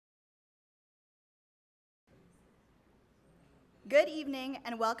Good evening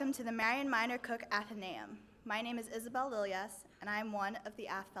and welcome to the Marion Minor Cook Athenaeum. My name is Isabel Lilias and I am one of the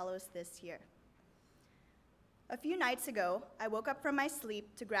ATH Fellows this year. A few nights ago, I woke up from my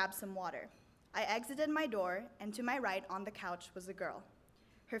sleep to grab some water. I exited my door and to my right on the couch was a girl.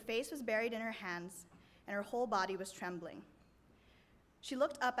 Her face was buried in her hands and her whole body was trembling. She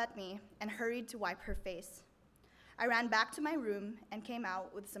looked up at me and hurried to wipe her face. I ran back to my room and came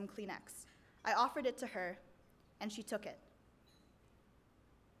out with some Kleenex. I offered it to her and she took it.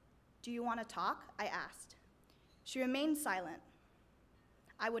 "Do you want to talk?" I asked. She remained silent.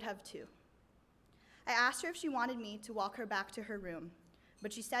 I would have too. I asked her if she wanted me to walk her back to her room,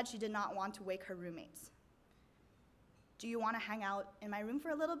 but she said she did not want to wake her roommates. "Do you want to hang out in my room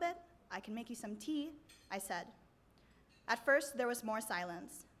for a little bit? I can make you some tea," I said. At first, there was more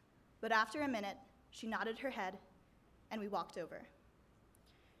silence, but after a minute, she nodded her head, and we walked over.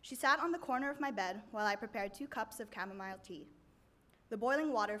 She sat on the corner of my bed while I prepared 2 cups of chamomile tea. The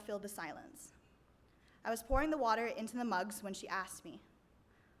boiling water filled the silence. I was pouring the water into the mugs when she asked me,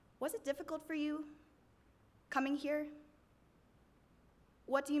 "Was it difficult for you coming here?"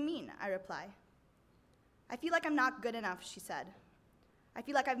 "What do you mean?" I reply. "I feel like I'm not good enough," she said. "I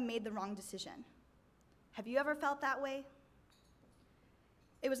feel like I've made the wrong decision. Have you ever felt that way?"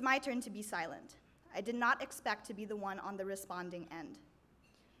 It was my turn to be silent. I did not expect to be the one on the responding end.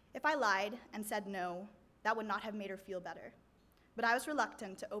 If I lied and said no, that would not have made her feel better. But I was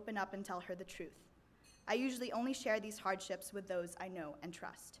reluctant to open up and tell her the truth. I usually only share these hardships with those I know and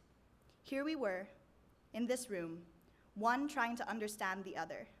trust. Here we were, in this room, one trying to understand the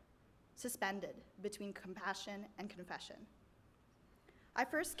other, suspended between compassion and confession. I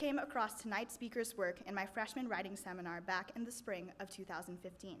first came across tonight's speaker's work in my freshman writing seminar back in the spring of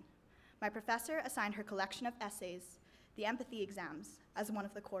 2015. My professor assigned her collection of essays, The Empathy Exams, as one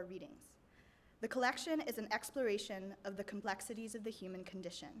of the core readings. The collection is an exploration of the complexities of the human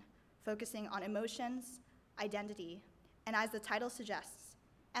condition, focusing on emotions, identity, and as the title suggests,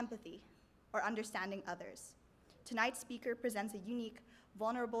 empathy, or understanding others. Tonight's speaker presents a unique,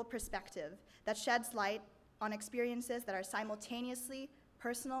 vulnerable perspective that sheds light on experiences that are simultaneously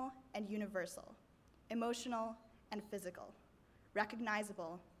personal and universal, emotional and physical,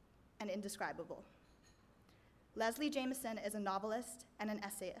 recognizable and indescribable. Leslie Jamison is a novelist and an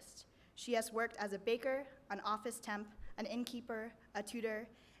essayist. She has worked as a baker, an office temp, an innkeeper, a tutor,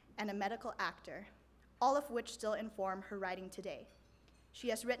 and a medical actor, all of which still inform her writing today. She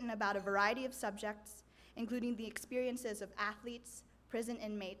has written about a variety of subjects, including the experiences of athletes, prison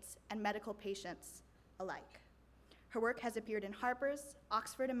inmates, and medical patients alike. Her work has appeared in Harper's,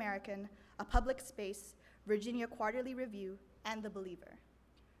 Oxford American, A Public Space, Virginia Quarterly Review, and The Believer.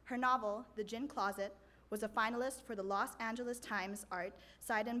 Her novel, The Gin Closet, was a finalist for the Los Angeles Times Art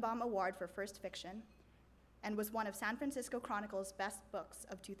Seidenbaum Award for First Fiction, and was one of San Francisco Chronicle's best books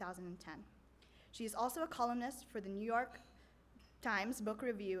of 2010. She is also a columnist for the New York Times Book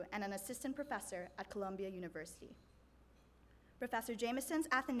Review and an assistant professor at Columbia University. Professor Jamison's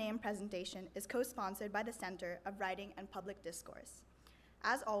Athenaeum presentation is co-sponsored by the Center of Writing and Public Discourse.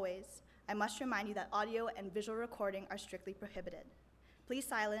 As always, I must remind you that audio and visual recording are strictly prohibited. Please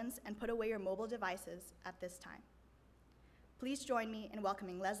silence and put away your mobile devices at this time. Please join me in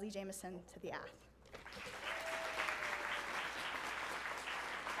welcoming Leslie Jamison to the ATH.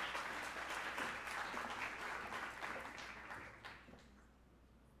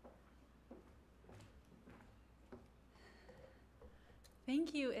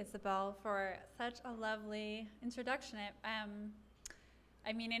 Thank you, Isabel, for such a lovely introduction.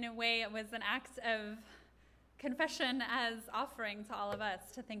 I mean, in a way, it was an act of confession as offering to all of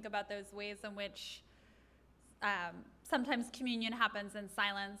us to think about those ways in which sometimes communion happens in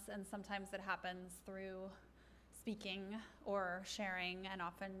silence and sometimes it happens through speaking or sharing, and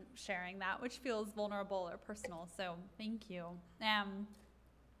often sharing that which feels vulnerable or personal. So thank you.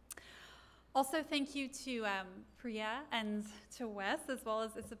 Also, thank you to Priya and to Wes, as well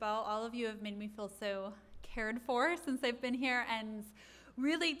as Isabel. All of you have made me feel so cared for since I've been here, and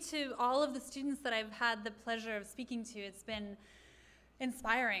really to all of the students that I've had the pleasure of speaking to. It's been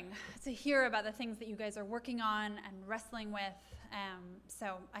inspiring to hear about the things that you guys are working on and wrestling with.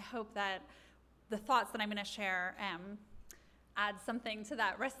 So I hope that the thoughts that I'm going to share add something to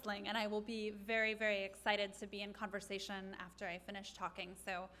that wrestling, and I will be very, very excited to be in conversation after I finish talking.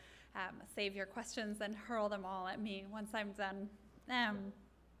 So save your questions and hurl them all at me once I'm done.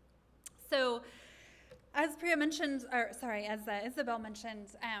 So as Priya mentioned, as Isabel mentioned,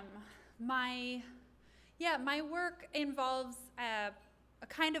 my work involves a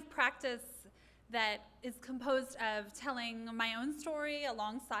kind of practice that is composed of telling my own story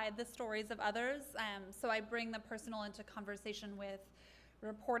alongside the stories of others. So I bring the personal into conversation with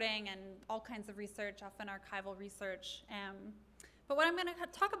reporting and all kinds of research, often archival research. But what I'm going to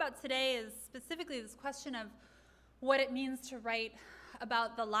talk about today is specifically this question of what it means to write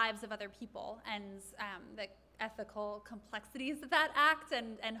about the lives of other people and the ethical complexities of that act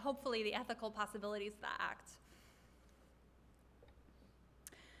and hopefully the ethical possibilities of that act.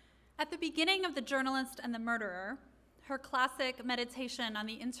 At the beginning of The Journalist and the Murderer, her classic meditation on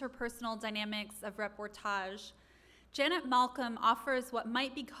the interpersonal dynamics of reportage, Janet Malcolm offers what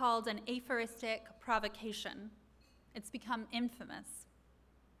might be called an aphoristic provocation. It's become infamous.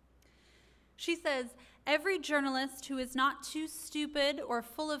 She says, "Every journalist who is not too stupid or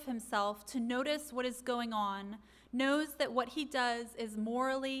full of himself to notice what is going on knows that what he does is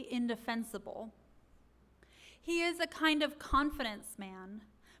morally indefensible. He is a kind of confidence man,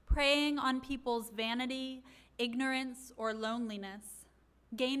 preying on people's vanity, ignorance, or loneliness,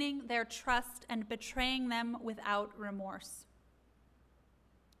 gaining their trust and betraying them without remorse."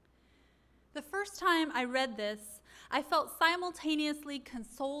 The first time I read this, I felt simultaneously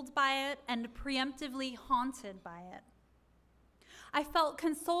consoled by it and preemptively haunted by it. I felt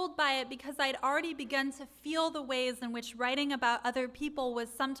consoled by it because I'd already begun to feel the ways in which writing about other people was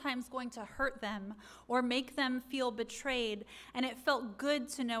sometimes going to hurt them or make them feel betrayed, and it felt good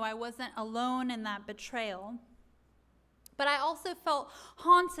to know I wasn't alone in that betrayal. But I also felt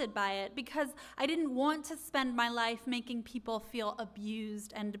haunted by it because I didn't want to spend my life making people feel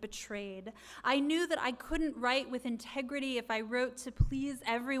abused and betrayed. I knew that I couldn't write with integrity if I wrote to please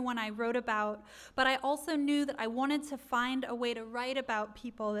everyone I wrote about, but I also knew that I wanted to find a way to write about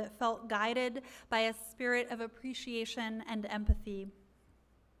people that felt guided by a spirit of appreciation and empathy.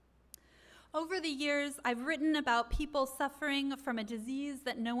 Over the years, I've written about people suffering from a disease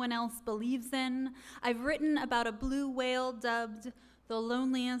that no one else believes in. I've written about a blue whale dubbed the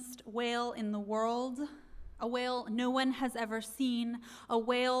loneliest whale in the world, a whale no one has ever seen, a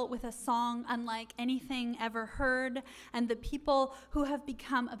whale with a song unlike anything ever heard, and the people who have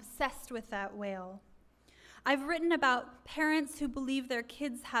become obsessed with that whale. I've written about parents who believe their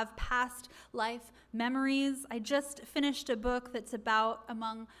kids have past life memories. I just finished a book that's about,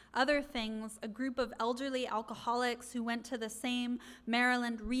 among other things, a group of elderly alcoholics who went to the same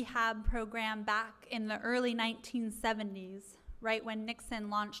Maryland rehab program back in the early 1970s, right when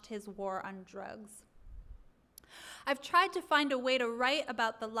Nixon launched his war on drugs. I've tried to find a way to write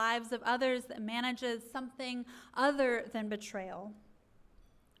about the lives of others that manages something other than betrayal.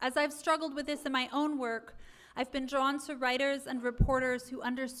 As I've struggled with this in my own work, I've been drawn to writers and reporters who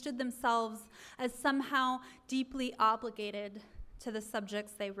understood themselves as somehow deeply obligated to the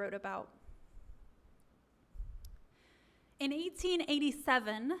subjects they wrote about. In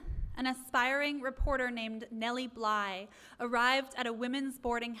 1887, an aspiring reporter named Nellie Bly arrived at a women's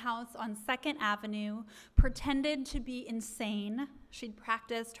boarding house on 2nd Avenue, pretended to be insane. She'd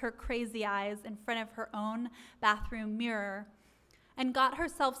practiced her crazy eyes in front of her own bathroom mirror, and got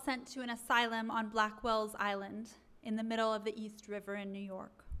herself sent to an asylum on Blackwell's Island in the middle of the East River in New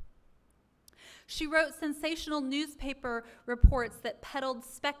York. She wrote sensational newspaper reports that peddled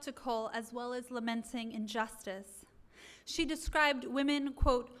spectacle as well as lamenting injustice. She described women,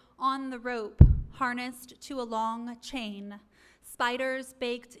 quote, on the rope, harnessed to a long chain, spiders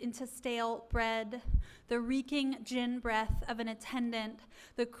baked into stale bread, the reeking gin breath of an attendant,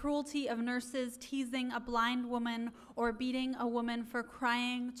 the cruelty of nurses teasing a blind woman or beating a woman for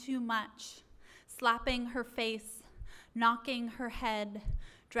crying too much, slapping her face, knocking her head,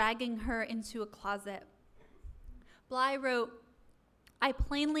 dragging her into a closet. Bly wrote, "I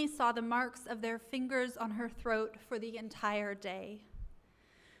plainly saw the marks of their fingers on her throat for the entire day."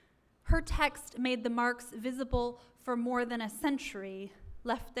 Her text made the marks visible for more than a century,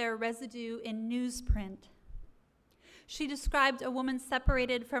 left their residue in newsprint. She described a woman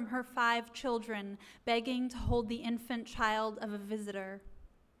separated from her 5 children, begging to hold the infant child of a visitor.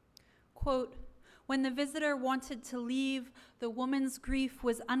 Quote, "When the visitor wanted to leave, the woman's grief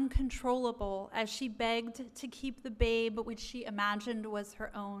was uncontrollable as she begged to keep the babe which she imagined was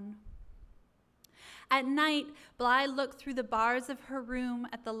her own." At night, Bly looked through the bars of her room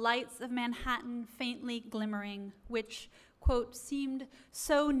at the lights of Manhattan faintly glimmering, which, quote, "seemed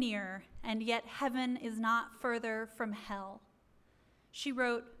so near, and yet heaven is not further from hell." She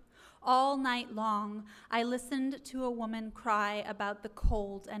wrote, "All night long, I listened to a woman cry about the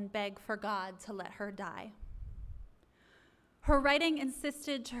cold and beg for God to let her die." Her writing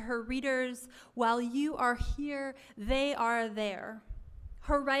insisted to her readers, while you are here, they are there.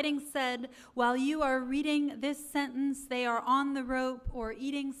 Her writing said, while you are reading this sentence, they are on the rope or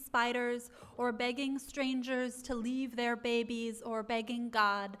eating spiders or begging strangers to leave their babies or begging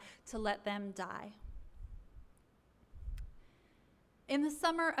God to let them die. In the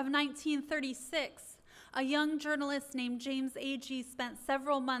summer of 1936, a young journalist named James Agee spent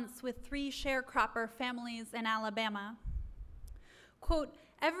several months with 3 sharecropper families in Alabama. Quote,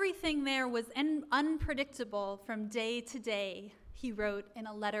 everything there was unpredictable from day to day, he wrote in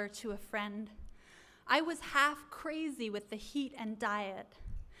a letter to a friend. I was half crazy with the heat and diet.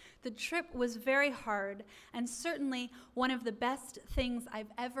 The trip was very hard and certainly one of the best things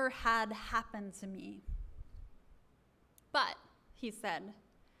I've ever had happen to me. But, he said,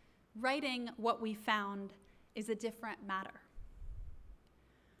 writing what we found is a different matter.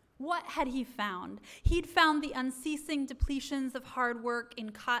 What had he found? He'd found the unceasing depletions of hard work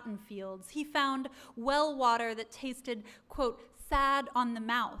in cotton fields. He found well water that tasted, quote, sad on the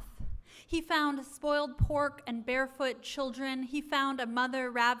mouth. He found spoiled pork and barefoot children. He found a mother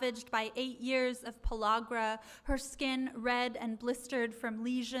ravaged by 8 years of pellagra, her skin red and blistered from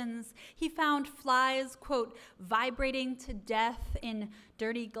lesions. He found flies, quote, vibrating to death in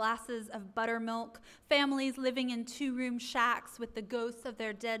dirty glasses of buttermilk, families living in 2-room shacks with the ghosts of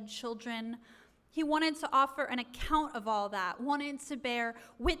their dead children. He wanted to offer an account of all that, wanted to bear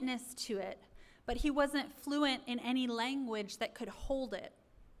witness to it, but he wasn't fluent in any language that could hold it.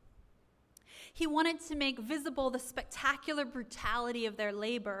 He wanted to make visible the spectacular brutality of their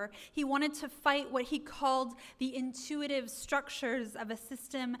labor. He wanted to fight what he called the intuitive structures of a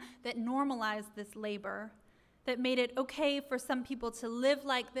system that normalized this labor, that made it okay for some people to live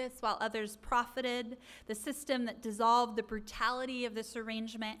like this while others profited, the system that dissolved the brutality of this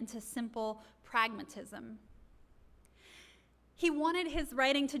arrangement into simple pragmatism. He wanted his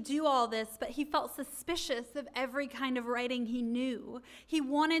writing to do all this, but he felt suspicious of every kind of writing he knew. He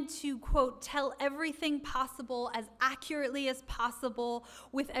wanted to, quote, tell everything possible as accurately as possible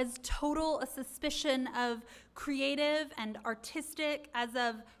with as total a suspicion of creative and artistic as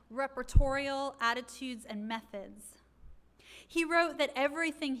of repertorial attitudes and methods. He wrote that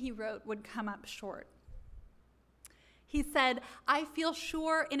everything he wrote would come up short. He said, I feel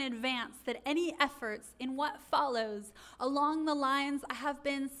sure in advance that any efforts in what follows along the lines I have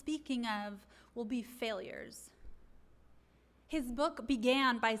been speaking of will be failures. His book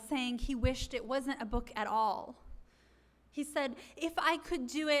began by saying he wished it wasn't a book at all. He said, if I could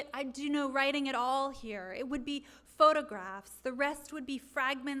do it, I'd do no writing at all here. It would be photographs. The rest would be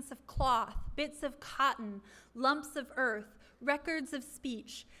fragments of cloth, bits of cotton, lumps of earth, records of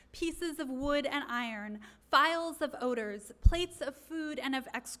speech, pieces of wood and iron, files of odors, plates of food and of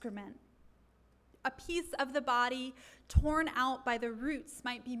excrement. A piece of the body torn out by the roots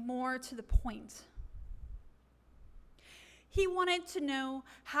might be more to the point. He wanted to know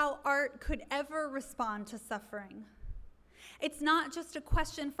how art could ever respond to suffering. It's not just a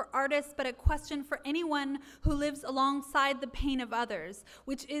question for artists, but a question for anyone who lives alongside the pain of others,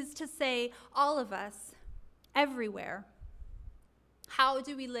 which is to say, all of us, everywhere. How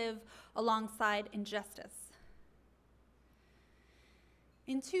do we live alongside injustice?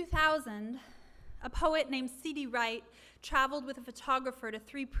 In 2000, a poet named C.D. Wright traveled with a photographer to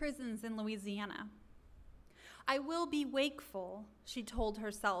 3 prisons in Louisiana. I will be wakeful, she told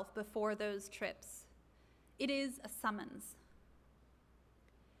herself before those trips. It is a summons.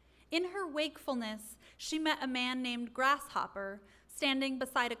 In her wakefulness, she met a man named Grasshopper standing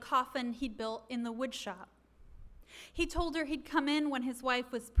beside a coffin he'd built in the woodshop. He told her he'd come in when his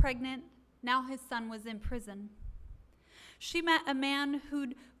wife was pregnant. Now his son was in prison. She met a man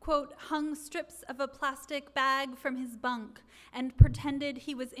who'd, quote, hung strips of a plastic bag from his bunk and pretended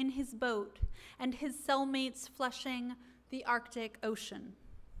he was in his boat and his cellmates flushing the Arctic Ocean.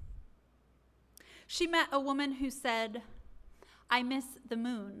 She met a woman who said, I miss the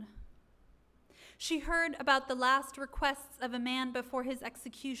moon. She heard about the last requests of a man before his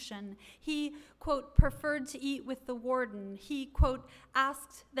execution. He, quote, preferred to eat with the warden. He, quote,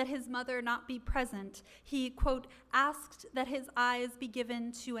 asked that his mother not be present. He, quote, asked that his eyes be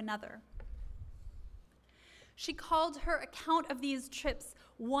given to another. She called her account of these trips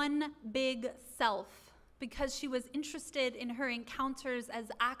one big self because she was interested in her encounters as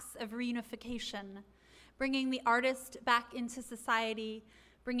acts of reunification, bringing the artist back into society,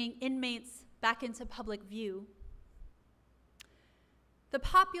 bringing inmates back into public view. The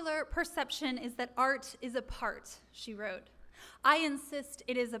popular perception is that art is a part, she wrote. I insist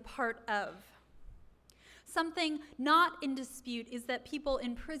it is a part of. Something not in dispute is that people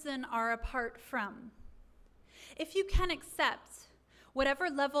in prison are apart from. If you can accept, whatever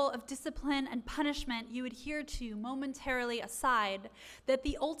level of discipline and punishment you adhere to momentarily aside, that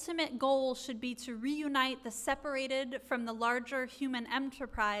the ultimate goal should be to reunite the separated from the larger human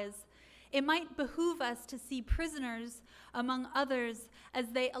enterprise, it might behoove us to see prisoners, among others,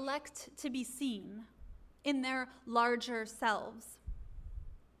 as they elect to be seen, in their larger selves.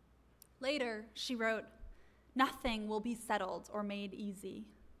 Later, she wrote, nothing will be settled or made easy.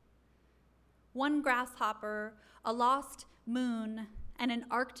 One grasshopper, a lost moon, and an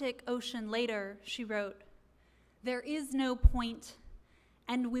Arctic ocean later, she wrote, there is no point,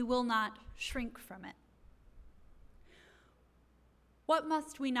 and we will not shrink from it. What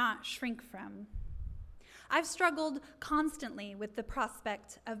must we not shrink from? I've struggled constantly with the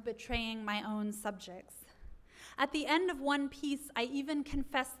prospect of betraying my own subjects. At the end of one piece, I even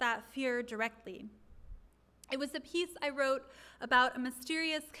confessed that fear directly. It was a piece I wrote about a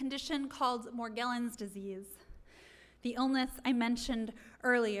mysterious condition called Morgellons disease, the illness I mentioned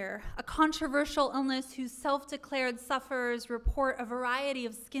earlier, a controversial illness whose self-declared sufferers report a variety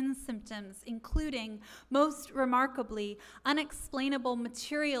of skin symptoms, including, most remarkably, unexplainable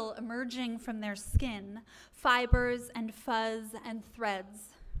material emerging from their skin, fibers and fuzz and threads.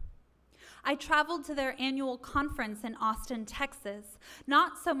 I traveled to their annual conference in Austin, Texas,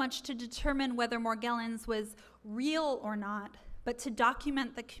 not so much to determine whether Morgellons was real or not, but to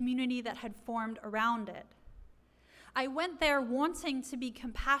document the community that had formed around it. I went there wanting to be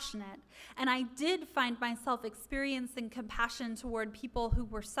compassionate, and I did find myself experiencing compassion toward people who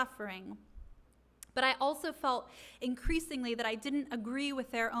were suffering. But I also felt increasingly that I didn't agree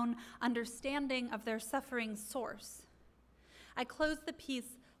with their own understanding of their suffering source. I closed the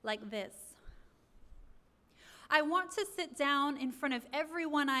piece like this. I want to sit down in front of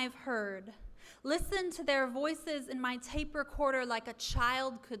everyone I've heard, listen to their voices in my tape recorder like a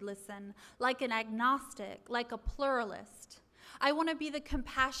child could listen, like an agnostic, like a pluralist. I want to be the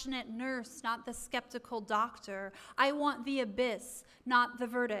compassionate nurse, not the skeptical doctor. I want the abyss, not the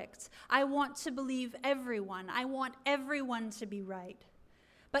verdict. I want to believe everyone. I want everyone to be right.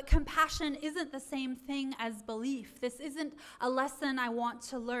 But compassion isn't the same thing as belief. This isn't a lesson I want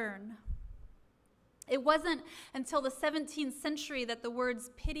to learn. It wasn't until the 17th century that the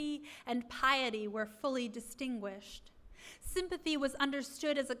words pity and piety were fully distinguished. Sympathy was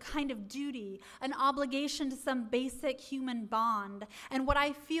understood as a kind of duty, an obligation to some basic human bond. And what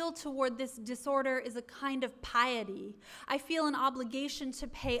I feel toward this disorder is a kind of piety. I feel an obligation to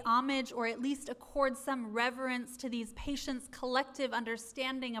pay homage or at least accord some reverence to these patients' collective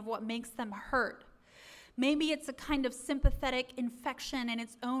understanding of what makes them hurt. Maybe it's a kind of sympathetic infection in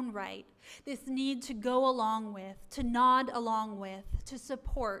its own right, this need to go along with, to nod along with, to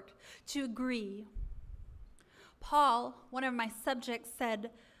support, to agree. Paul, one of my subjects,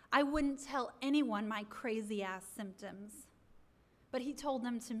 said, I wouldn't tell anyone my crazy-ass symptoms, but he told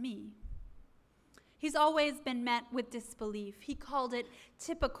them to me. He's always been met with disbelief. He called it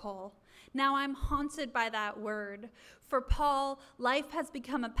typical. Now I'm haunted by that word. For Paul, life has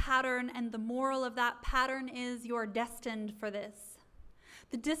become a pattern, and the moral of that pattern is you're destined for this.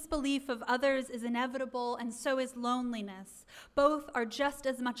 The disbelief of others is inevitable, and so is loneliness. Both are just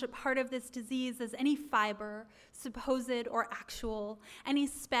as much a part of this disease as any fiber, supposed or actual, any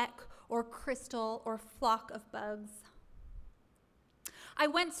speck or crystal or flock of bugs. I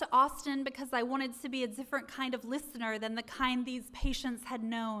went to Austin because I wanted to be a different kind of listener than the kind these patients had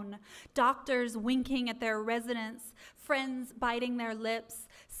known. Doctors winking at their residents, friends biting their lips,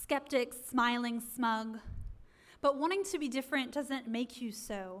 skeptics smiling smug. But wanting to be different doesn't make you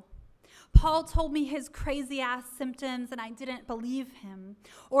so. Paul told me his crazy-ass symptoms, and I didn't believe him.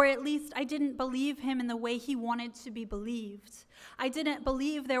 Or at least I didn't believe him in the way he wanted to be believed. I didn't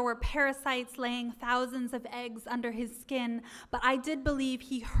believe there were parasites laying thousands of eggs under his skin, but I did believe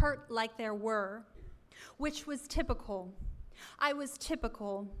he hurt like there were, which was typical. I was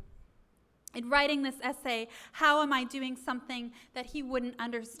typical. In writing this essay, how am I doing something that he wouldn't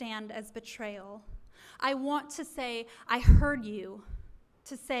understand as betrayal? I want to say, I heard you.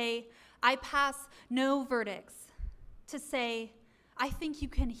 To say, I pass no verdicts. To say, I think you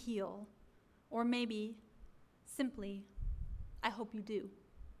can heal. Or maybe, simply, I hope you do.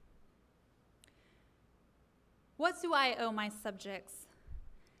 What do I owe my subjects?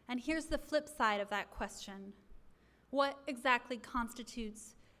 And here's the flip side of that question. What exactly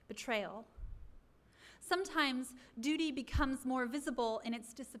constitutes betrayal? Sometimes duty becomes more visible in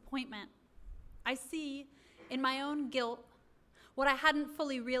its disappointment. I see, in my own guilt, what I hadn't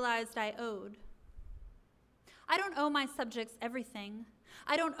fully realized I owed. I don't owe my subjects everything.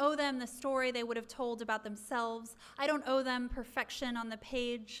 I don't owe them the story they would have told about themselves. I don't owe them perfection on the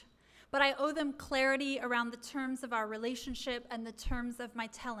page. but I owe them clarity around the terms of our relationship and the terms of my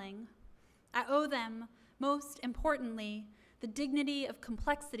telling. I owe them, most importantly, the dignity of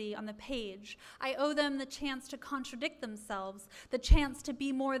complexity on the page. I owe them the chance to contradict themselves, the chance to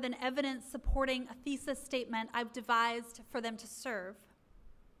be more than evidence supporting a thesis statement I've devised for them to serve.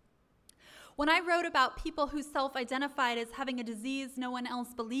 When I wrote about people who self-identified as having a disease no one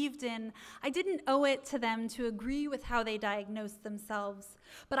else believed in, I didn't owe it to them to agree with how they diagnosed themselves,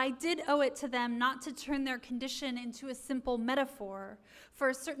 but I did owe it to them not to turn their condition into a simple metaphor for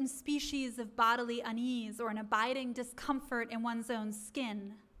a certain species of bodily unease or an abiding discomfort in one's own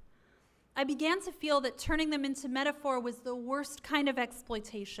skin. I began to feel that turning them into metaphor was the worst kind of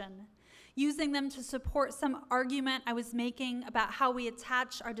exploitation, using them to support some argument I was making about how we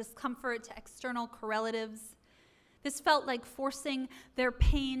attach our discomfort to external correlatives. This felt like forcing their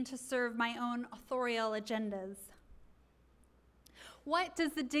pain to serve my own authorial agendas. What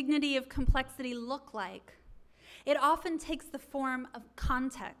does the dignity of complexity look like? It often takes the form of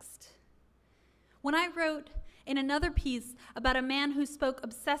context. When I wrote in another piece about a man who spoke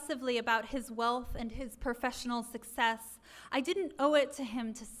obsessively about his wealth and his professional success, I didn't owe it to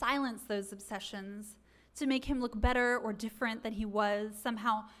him to silence those obsessions, to make him look better or different than he was,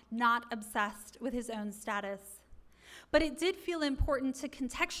 somehow not obsessed with his own status. But it did feel important to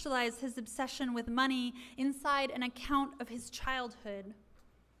contextualize his obsession with money inside an account of his childhood.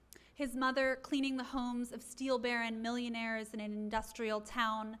 His mother cleaning the homes of steel baron millionaires in an industrial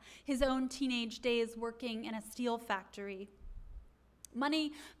town, his own teenage days working in a steel factory.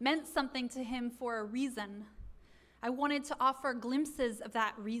 Money meant something to him for a reason. I wanted to offer glimpses of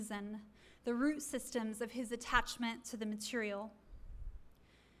that reason, the root systems of his attachment to the material.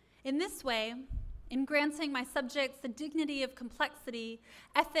 In this way, in granting my subjects the dignity of complexity,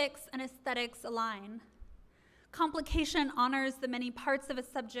 ethics and aesthetics align. Complication honors the many parts of a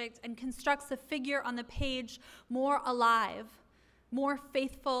subject and constructs a figure on the page more alive, more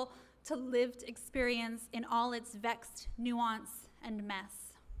faithful to lived experience in all its vexed nuance and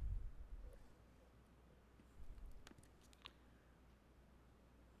mess.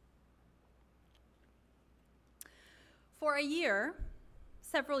 For a year,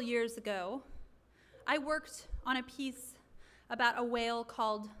 several years ago, I worked on a piece about a whale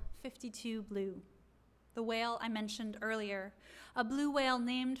called 52 Blue. The whale I mentioned earlier, a blue whale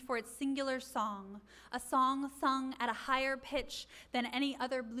named for its singular song, a song sung at a higher pitch than any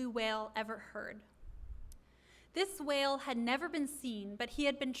other blue whale ever heard. This whale had never been seen, but he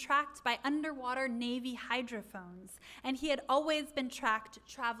had been tracked by underwater Navy hydrophones, and he had always been tracked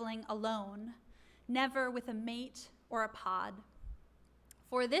traveling alone, never with a mate or a pod.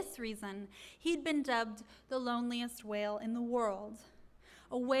 For this reason, he'd been dubbed the loneliest whale in the world.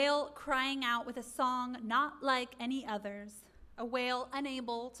 A whale crying out with a song not like any others, a whale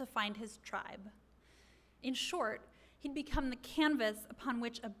unable to find his tribe. In short, he'd become the canvas upon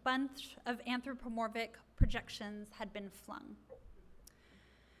which a bunch of anthropomorphic projections had been flung.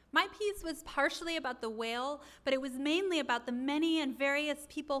 My piece was partially about the whale, but it was mainly about the many and various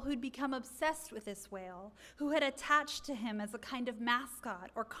people who'd become obsessed with this whale, who had attached to him as a kind of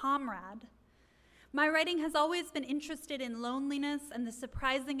mascot or comrade. My writing has always been interested in loneliness and the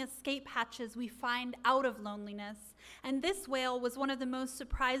surprising escape hatches we find out of loneliness, and this whale was one of the most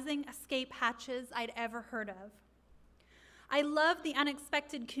surprising escape hatches I'd ever heard of. I love the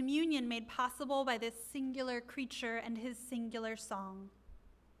unexpected communion made possible by this singular creature and his singular song.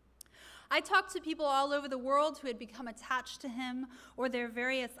 I talked to people all over the world who had become attached to him or their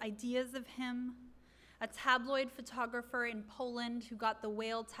various ideas of him. A tabloid photographer in Poland who got the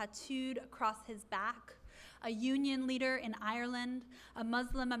whale tattooed across his back, a union leader in Ireland, a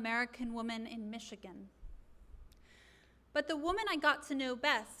Muslim American woman in Michigan. But the woman I got to know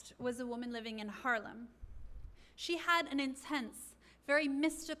best was a woman living in Harlem. She had an intense, very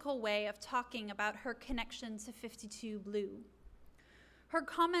mystical way of talking about her connection to 52 Blue. Her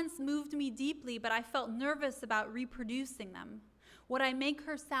comments moved me deeply, but I felt nervous about reproducing them. Would I make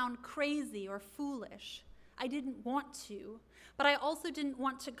her sound crazy or foolish? I didn't want to, but I also didn't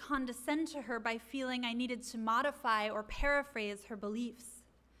want to condescend to her by feeling I needed to modify or paraphrase her beliefs.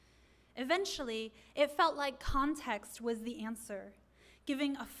 Eventually, it felt like context was the answer,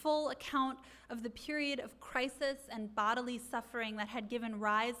 giving a full account of the period of crisis and bodily suffering that had given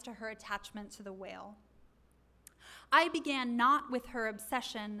rise to her attachment to the whale. I began not with her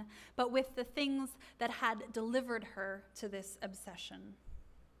obsession, but with the things that had delivered her to this obsession.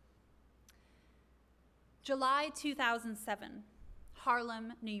 July 2007,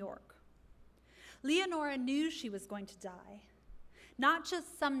 Harlem, New York. Leonora knew she was going to die. Not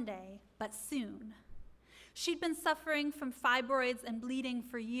just someday, but soon. She'd been suffering from fibroids and bleeding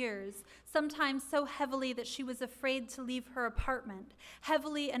for years, sometimes so heavily that she was afraid to leave her apartment,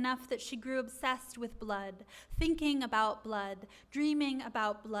 heavily enough that she grew obsessed with blood, thinking about blood, dreaming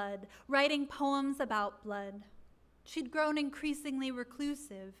about blood, writing poems about blood. She'd grown increasingly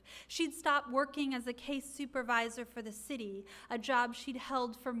reclusive. She'd stopped working as a case supervisor for the city, a job she'd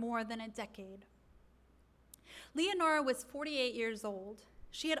held for more than a decade. Leonora was 48 years old.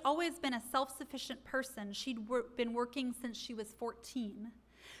 She had always been a self-sufficient person. She'd been working since she was 14.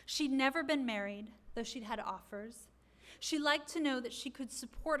 She'd never been married, though she'd had offers. She liked to know that she could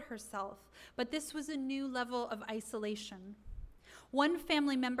support herself, but this was a new level of isolation. One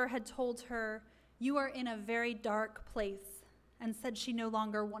family member had told her, "You are in a very dark place," and said she no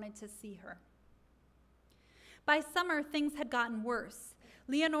longer wanted to see her. By summer, things had gotten worse.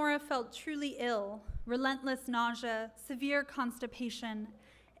 Leonora felt truly ill, relentless nausea, severe constipation,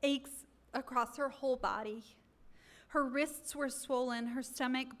 aches across her whole body. Her wrists were swollen, her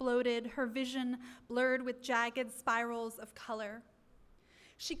stomach bloated, her vision blurred with jagged spirals of color.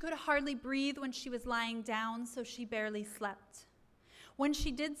 She could hardly breathe when she was lying down, so she barely slept. When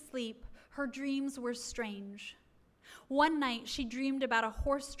she did sleep, her dreams were strange. One night, she dreamed about a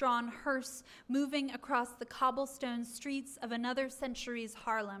horse-drawn hearse moving across the cobblestone streets of another century's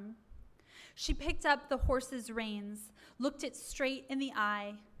Harlem. She picked up the horse's reins, looked it straight in the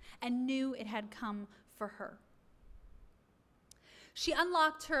eye, and knew it had come for her. She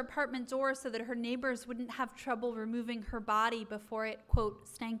unlocked her apartment door so that her neighbors wouldn't have trouble removing her body before it, quote,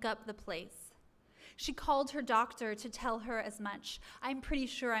 stank up the place. She called her doctor to tell her as much. "I'm pretty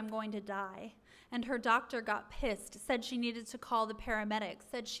sure I'm going to die." And her doctor got pissed, said she needed to call the paramedics,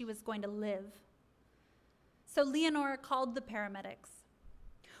 said she was going to live. So Leonora called the paramedics.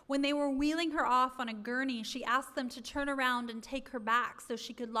 When they were wheeling her off on a gurney, she asked them to turn around and take her back so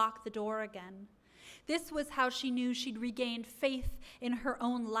she could lock the door again. This was how she knew she'd regained faith in her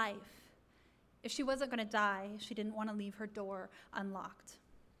own life. If she wasn't going to die, she didn't want to leave her door unlocked.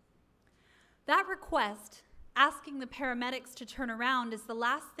 That request, asking the paramedics to turn around, is the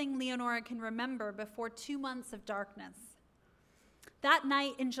last thing Leonora can remember before 2 months of darkness. That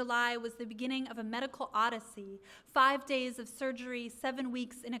night in July was the beginning of a medical odyssey, 5 days of surgery, 7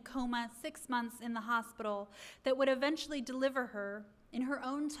 weeks in a coma, 6 months in the hospital, that would eventually deliver her, in her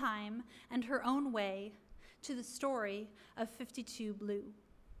own time and her own way, to the story of 52 Blue.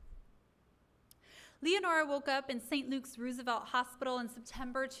 Leonora woke up in St. Luke's Roosevelt Hospital in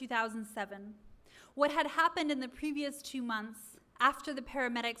September 2007. What had happened in the previous 2 months, after the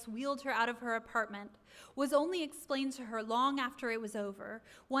paramedics wheeled her out of her apartment, was only explained to her long after it was over,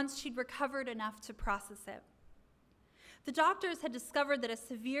 once she'd recovered enough to process it. The doctors had discovered that a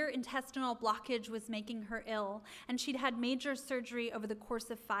severe intestinal blockage was making her ill, and she'd had major surgery over the course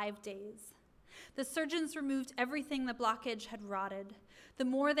of 5 days. The surgeons removed everything the blockage had rotted. The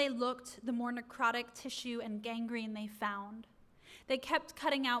more they looked, the more necrotic tissue and gangrene they found. They kept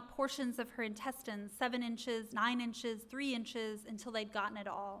cutting out portions of her intestines, 7 inches, 9 inches, 3 inches, until they'd gotten it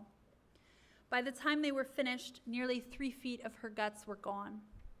all. By the time they were finished, nearly 3 feet of her guts were gone.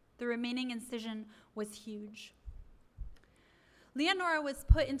 The remaining incision was huge. Leonora was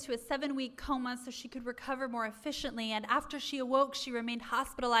put into a 7-week coma so she could recover more efficiently, and after she awoke, she remained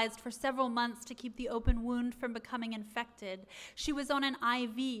hospitalized for several months to keep the open wound from becoming infected. She was on an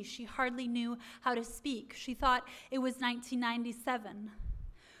IV. She hardly knew how to speak. She thought it was 1997.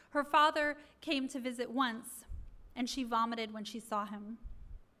 Her father came to visit once, and she vomited when she saw him.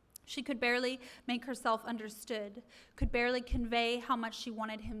 She could barely make herself understood, could barely convey how much she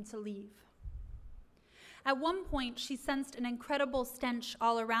wanted him to leave. At one point, she sensed an incredible stench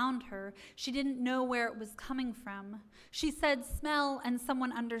all around her. She didn't know where it was coming from. She said, "Smell," and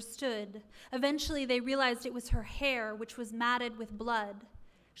someone understood. Eventually, they realized it was her hair, which was matted with blood.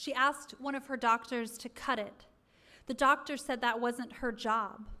 She asked one of her doctors to cut it. The doctor said that wasn't her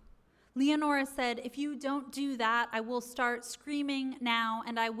job. Leonora said, "If you don't do that, I will start screaming now,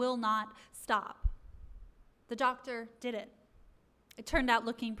 and I will not stop." The doctor did it. It turned out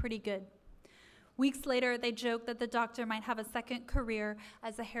looking pretty good. Weeks later, they joked that the doctor might have a second career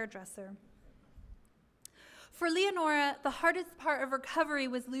as a hairdresser. For Leonora, the hardest part of recovery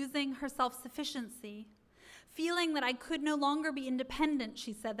was losing her self-sufficiency. Feeling that I could no longer be independent,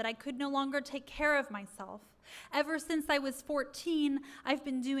 she said, that I could no longer take care of myself. Ever since I was 14, I've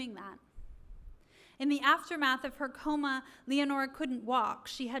been doing that. In the aftermath of her coma, Leonora couldn't walk.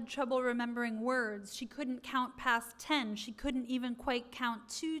 She had trouble remembering words. She couldn't count past 10. She couldn't even quite count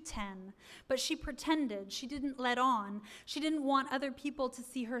to 10. But she pretended. She didn't let on. She didn't want other people to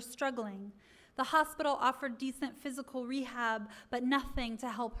see her struggling. The hospital offered decent physical rehab, but nothing to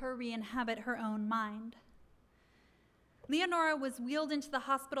help her re-inhabit her own mind. Leonora was wheeled into the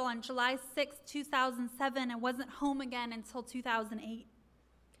hospital on July 6, 2007, and wasn't home again until 2008.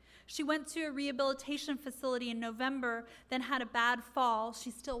 She went to a rehabilitation facility in November, then had a bad fall. She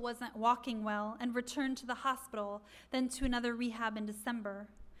still wasn't walking well, and returned to the hospital, then to another rehab in December.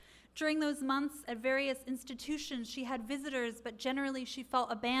 During those months at various institutions, she had visitors, but generally she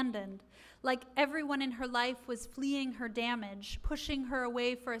felt abandoned, like everyone in her life was fleeing her damage, pushing her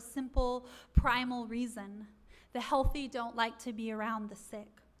away for a simple, primal reason. The healthy don't like to be around the sick.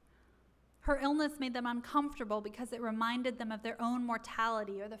 Her illness made them uncomfortable because it reminded them of their own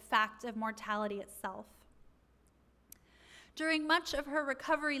mortality or the fact of mortality itself. During much of her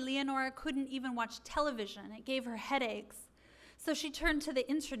recovery, Leonora couldn't even watch television. It gave her headaches. So she turned to the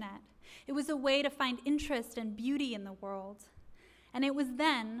internet. It was a way to find interest and beauty in the world. And it was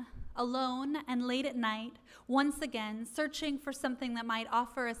then, alone and late at night, once again searching for something that might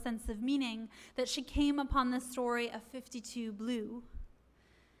offer a sense of meaning, that she came upon the story of 52 Blue.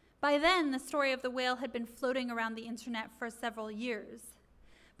 By then, the story of the whale had been floating around the internet for several years,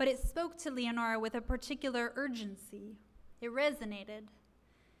 but it spoke to Leonora with a particular urgency. It resonated.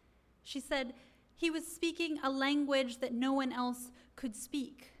 She said, he was speaking a language that no one else could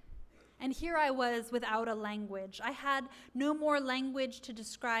speak. And here I was without a language. I had no more language to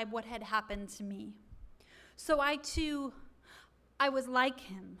describe what had happened to me. So I was like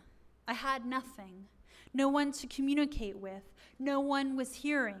him. I had nothing. No one to communicate with. No one was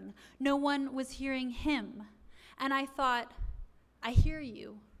hearing. No one was hearing him. And I thought, I hear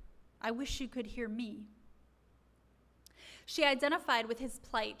you. I wish you could hear me. She identified with his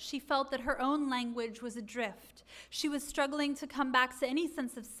plight. She felt that her own language was adrift. She was struggling to come back to any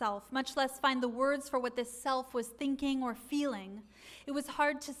sense of self, much less find the words for what this self was thinking or feeling. It was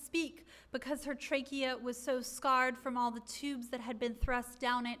hard to speak because her trachea was so scarred from all the tubes that had been thrust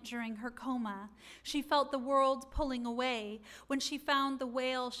down it during her coma. She felt the world pulling away. When she found the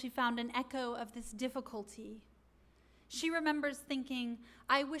whale, she found an echo of this difficulty. She remembers thinking,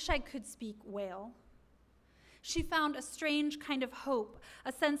 I wish I could speak whale. She found a strange kind of hope,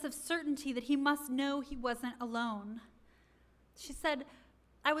 a sense of certainty that he must know he wasn't alone. She said,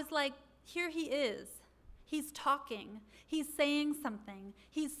 I was like, here he is. He's talking. He's saying something.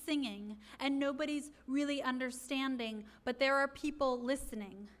 He's singing. And nobody's really understanding, but there are people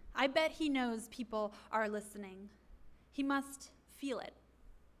listening. I bet he knows people are listening. He must feel it.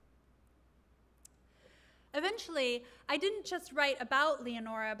 Eventually, I didn't just write about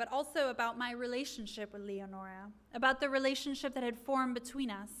Leonora, but also about my relationship with Leonora, about the relationship that had formed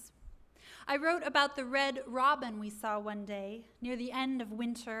between us. I wrote about the red robin we saw one day near the end of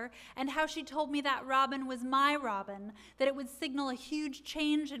winter, and how she told me that robin was my robin, that it would signal a huge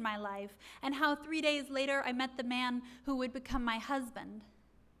change in my life, and how 3 days later I met the man who would become my husband.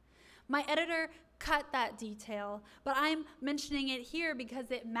 My editor cut that detail, but I'm mentioning it here because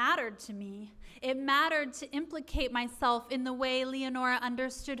it mattered to me. It mattered to implicate myself in the way Leonora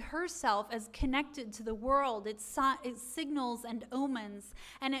understood herself as connected to the world, its signals and omens,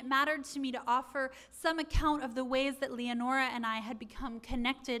 and it mattered to me to offer some account of the ways that Leonora and I had become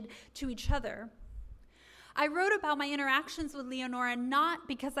connected to each other. I wrote about my interactions with Leonora not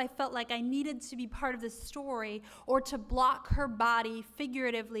because I felt like I needed to be part of the story or to block her body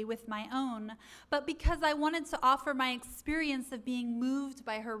figuratively with my own, but because I wanted to offer my experience of being moved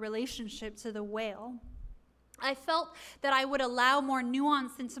by her relationship to the whale. I felt that I would allow more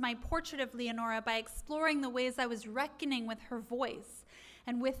nuance into my portrait of Leonora by exploring the ways I was reckoning with her voice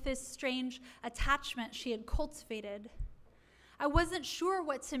and with this strange attachment she had cultivated. I wasn't sure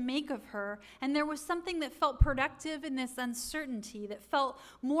what to make of her, and there was something that felt productive in this uncertainty, that felt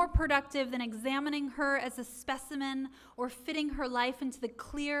more productive than examining her as a specimen or fitting her life into the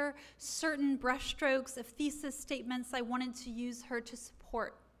clear, certain brushstrokes of thesis statements I wanted to use her to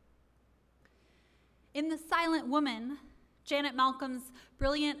support. In The Silent Woman, Janet Malcolm's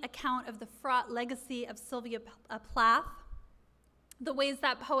brilliant account of the fraught legacy of Sylvia Plath, the ways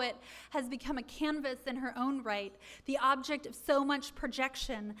that poet has become a canvas in her own right, the object of so much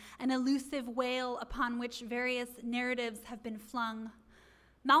projection, an elusive whale upon which various narratives have been flung,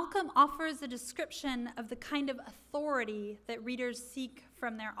 Malcolm offers a description of the kind of authority that readers seek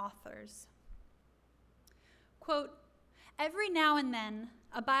from their authors. Quote, every now and then,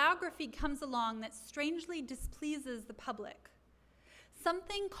 a biography comes along that strangely displeases the public.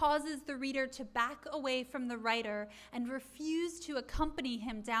 Something causes the reader to back away from the writer and refuse to accompany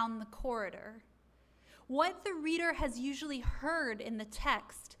him down the corridor. What the reader has usually heard in the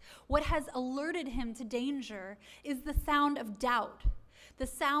text, what has alerted him to danger, is the sound of doubt, the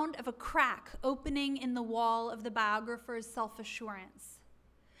sound of a crack opening in the wall of the biographer's self-assurance.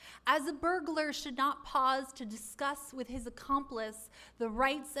 As a burglar should not pause to discuss with his accomplice the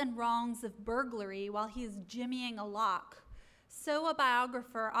rights and wrongs of burglary while he is jimmying a lock, so a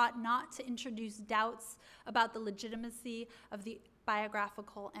biographer ought not to introduce doubts about the legitimacy of the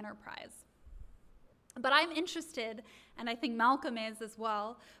biographical enterprise. But I'm interested, and I think Malcolm is as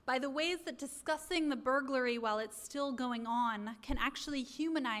well, by the ways that discussing the burglary while it's still going on can actually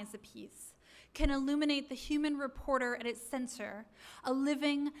humanize a piece, can illuminate the human reporter at its center, a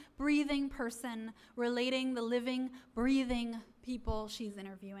living, breathing person relating the living, breathing people she's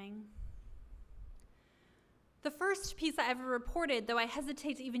interviewing. The first piece I ever reported, though I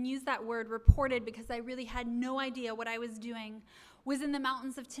hesitate to even use that word reported because I really had no idea what I was doing, was in the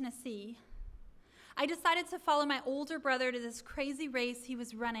mountains of Tennessee. I decided to follow my older brother to this crazy race he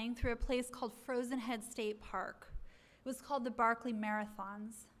was running through a place called Frozen Head State Park. It was called the Barkley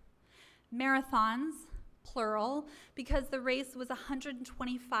Marathons. Marathons, plural, because the race was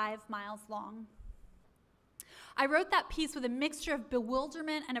 125 miles long. I wrote that piece with a mixture of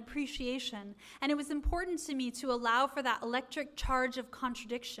bewilderment and appreciation, and it was important to me to allow for that electric charge of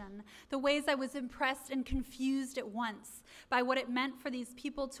contradiction, the ways I was impressed and confused at once by what it meant for these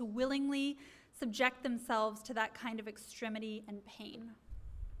people to willingly subject themselves to that kind of extremity and pain.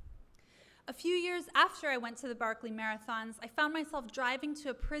 A few years after I went to the Barkley Marathons, I found myself driving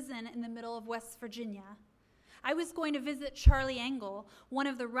to a prison in the middle of West Virginia. I was going to visit Charlie Engle, one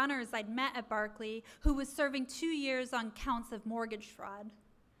of the runners I'd met at Barkley, who was serving 2 years on counts of mortgage fraud.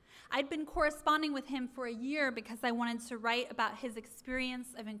 I'd been corresponding with him for a year because I wanted to write about his experience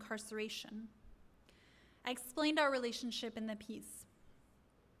of incarceration. I explained our relationship in the piece.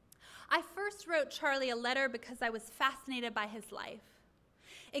 I first wrote Charlie a letter because I was fascinated by his life.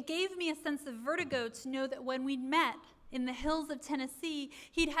 It gave me a sense of vertigo to know that when we'd met in the hills of Tennessee,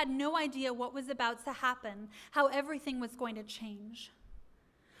 he'd had no idea what was about to happen, how everything was going to change.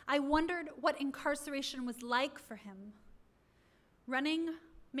 I wondered what incarceration was like for him. Running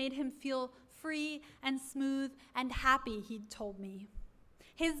made him feel free and smooth and happy, he'd told me.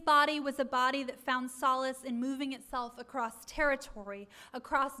 His body was a body that found solace in moving itself across territory,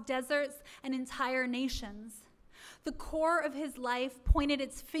 across deserts and entire nations. The core of his life pointed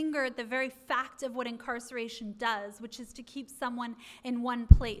its finger at the very fact of what incarceration does, which is to keep someone in one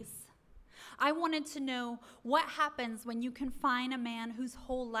place. I wanted to know what happens when you confine a man whose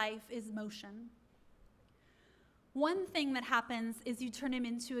whole life is motion. One thing that happens is you turn him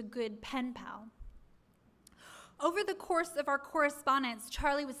into a good pen pal. Over the course of our correspondence,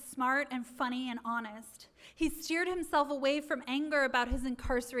 Charlie was smart and funny and honest. He steered himself away from anger about his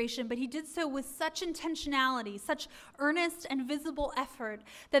incarceration, but he did so with such intentionality, such earnest and visible effort,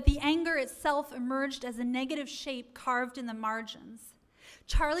 that the anger itself emerged as a negative shape carved in the margins.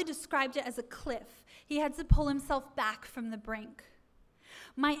 Charlie described it as a cliff. He had to pull himself back from the brink.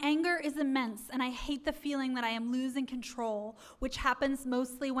 My anger is immense, and I hate the feeling that I am losing control, which happens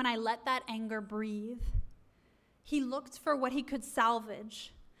mostly when I let that anger breathe. He looked for what he could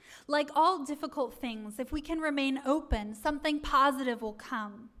salvage. Like all difficult things, if we can remain open, something positive will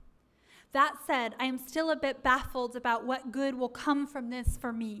come. That said, I am still a bit baffled about what good will come from this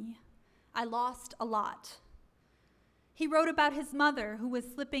for me. I lost a lot. He wrote about his mother, who was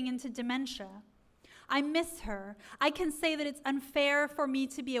slipping into dementia. I miss her. I can say that it's unfair for me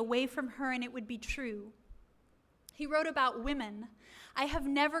to be away from her, and it would be true. He wrote about women. I have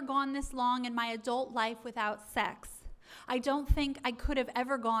never gone this long in my adult life without sex. I don't think I could have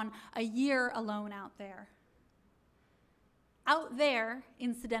ever gone a year alone out there. Out there,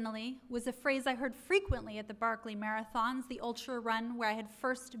 incidentally, was a phrase I heard frequently at the Barkley Marathons, the ultra run where I had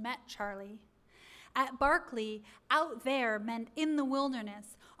first met Charlie. At Barkley, out there meant in the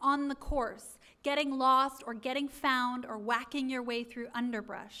wilderness, on the course, getting lost or getting found or whacking your way through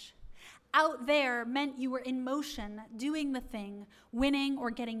underbrush. Out there meant you were in motion, doing the thing, winning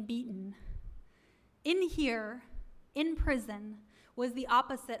or getting beaten. In here, in prison, was the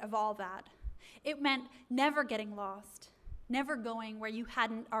opposite of all that. It meant never getting lost, never going where you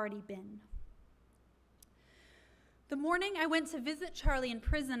hadn't already been. The morning I went to visit Charlie in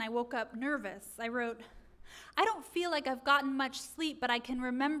prison, I woke up nervous. I wrote, I don't feel like I've gotten much sleep, but I can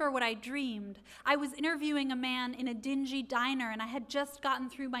remember what I dreamed. I was interviewing a man in a dingy diner, and I had just gotten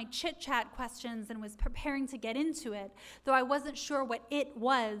through my chit-chat questions and was preparing to get into it, though I wasn't sure what it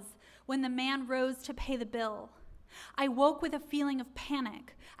was, when the man rose to pay the bill. I woke with a feeling of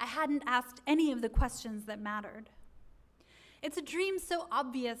panic. I hadn't asked any of the questions that mattered. It's a dream so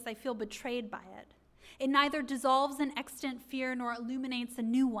obvious I feel betrayed by it. It neither dissolves an extant fear nor illuminates a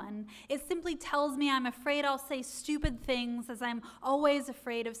new one. It simply tells me I'm afraid I'll say stupid things, as I'm always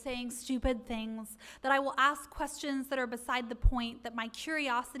afraid of saying stupid things, that I will ask questions that are beside the point, that my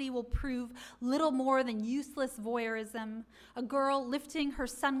curiosity will prove little more than useless voyeurism, a girl lifting her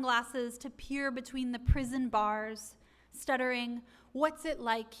sunglasses to peer between the prison bars, stuttering, "What's it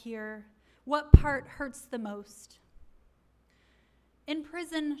like here? What part hurts the most?" In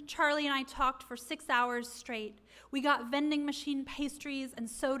prison, Charlie and I talked for 6 hours straight. We got vending machine pastries and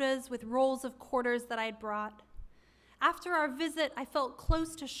sodas with rolls of quarters that I'd brought. After our visit, I felt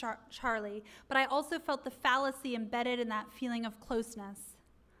close to Charlie, but I also felt the fallacy embedded in that feeling of closeness.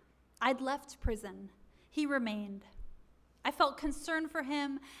 I'd left prison. He remained. I felt concern for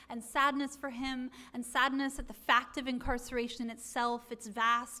him, and sadness at the fact of incarceration itself, its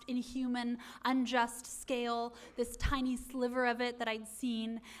vast, inhuman, unjust scale, this tiny sliver of it that I'd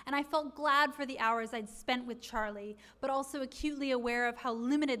seen, and I felt glad for the hours I'd spent with Charlie, but also acutely aware of how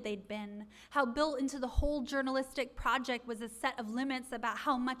limited they'd been, how built into the whole journalistic project was a set of limits about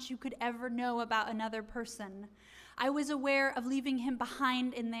how much you could ever know about another person. I was aware of leaving him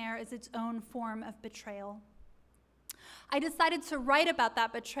behind in there as its own form of betrayal. I decided to write about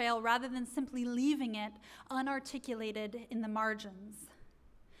that betrayal rather than simply leaving it unarticulated in the margins.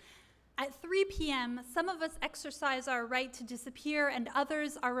 At 3 p.m., some of us exercise our right to disappear, and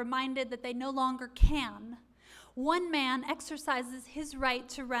others are reminded that they no longer can. One man exercises his right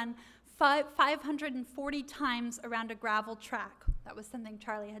to run 540 times around a gravel track. That was something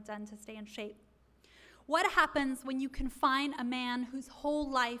Charlie had done to stay in shape. What happens when you confine a man whose whole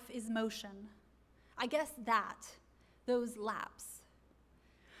life is motion? I guess those laps.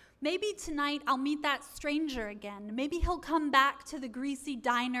 Maybe tonight I'll meet that stranger again. Maybe he'll come back to the greasy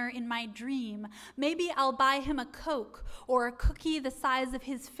diner in my dream. Maybe I'll buy him a Coke or a cookie the size of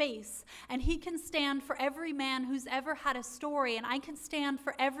his face, and he can stand for every man who's ever had a story, and I can stand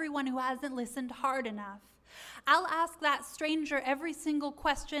for everyone who hasn't listened hard enough. I'll ask that stranger every single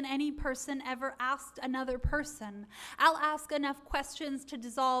question any person ever asked another person. I'll ask enough questions to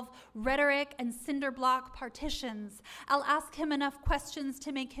dissolve rhetoric and cinder block partitions. I'll ask him enough questions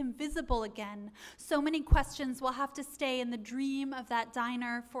to make him visible again. So many questions will have to stay in the dream of that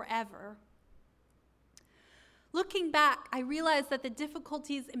diner forever. Looking back, I realized that the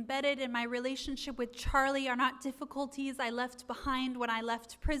difficulties embedded in my relationship with Charlie are not difficulties I left behind when I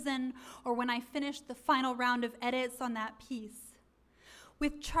left prison or when I finished the final round of edits on that piece.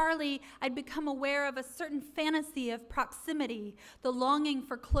 With Charlie, I'd become aware of a certain fantasy of proximity, the longing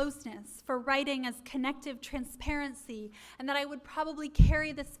for closeness, for writing as connective transparency, and that I would probably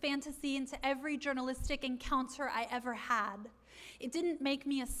carry this fantasy into every journalistic encounter I ever had. It didn't make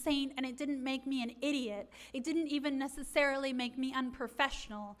me a saint, and it didn't make me an idiot. It didn't even necessarily make me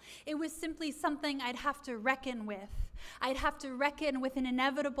unprofessional. It was simply something I'd have to reckon with. I'd have to reckon with an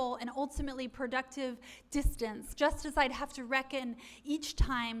inevitable and ultimately productive distance, just as I'd have to reckon each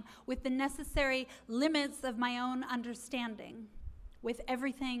time with the necessary limits of my own understanding, with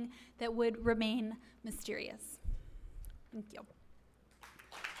everything that would remain mysterious. Thank you.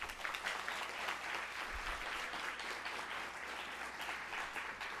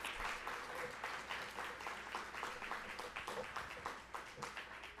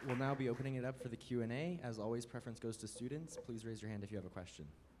 We'll now be opening it up for the Q&A. As always, preference goes to students. Please raise your hand if you have a question.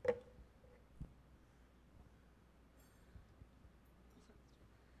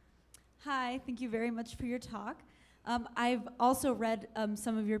 Hi, thank you very much for your talk. I've also read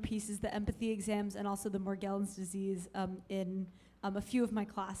some of your pieces, the empathy exams and also the Morgellons disease in a few of my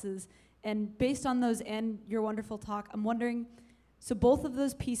classes. And based on those and your wonderful talk, I'm wondering, so both of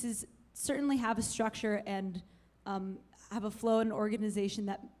those pieces certainly have a structure and have a flow and organization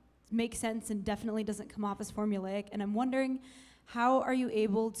that makes sense and definitely doesn't come off as formulaic. And I'm wondering, how are you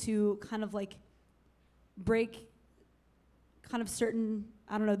able to kind of like break kind of certain,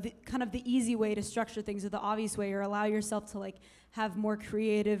 I don't know, kind of the easy way to structure things or the obvious way, or allow yourself to like have more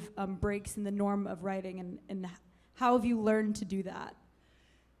creative breaks in the norm of writing, and how have you learned to do that?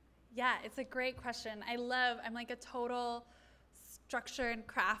 Yeah, it's a great question. I'm like a total structure and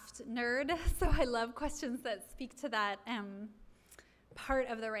craft nerd, so I love questions that speak to that part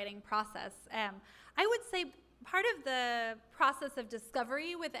of the writing process. I would say part of the process of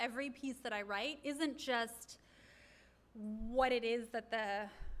discovery with every piece that I write isn't just what it is that the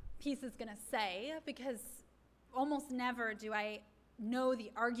piece is going to say, because almost never do I know the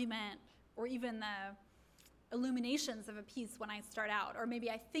argument or even the illuminations of a piece when I start out, or maybe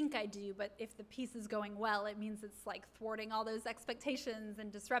I think I do, but if the piece is going well, it means it's like thwarting all those expectations and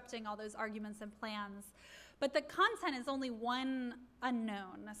disrupting all those arguments and plans. But the content is only one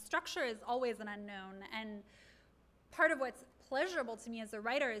unknown. A structure is always an unknown. And part of what's pleasurable to me as a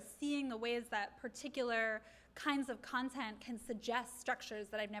writer is seeing the ways that particular kinds of content can suggest structures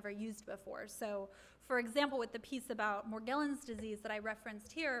that I've never used before. So, for example, with the piece about Morgellons disease that I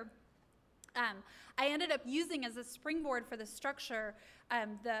referenced here, I ended up using as a springboard for the structure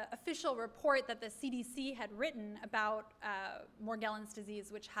the official report that the CDC had written about Morgellons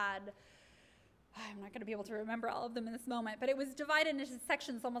disease, which had, I'm not going to be able to remember all of them in this moment, but it was divided into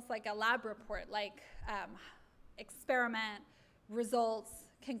sections almost like a lab report, like experiment, results,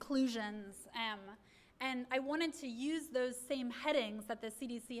 conclusions. And I wanted to use those same headings that the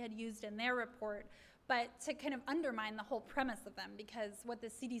CDC had used in their report, but to kind of undermine the whole premise of them, because what the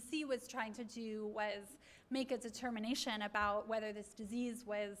CDC was trying to do was make a determination about whether this disease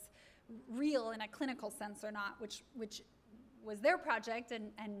was real in a clinical sense or not, which was their project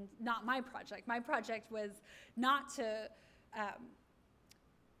and not my project. My project was not to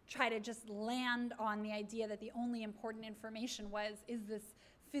try to just land on the idea that the only important information was, is this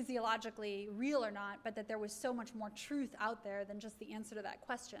physiologically real or not, but that there was so much more truth out there than just the answer to that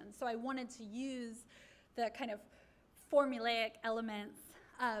question. So I wanted to use the kind of formulaic elements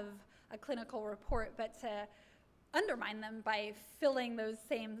of a clinical report, but to undermine them by filling those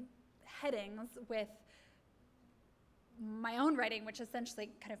same headings with my own writing, which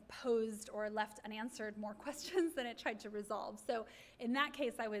essentially kind of posed or left unanswered more questions than it tried to resolve. So in that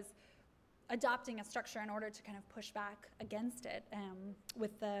case, I was adopting a structure in order to kind of push back against it.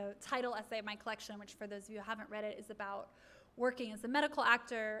 With the title essay of my collection, which for those of you who haven't read it, is about working as a medical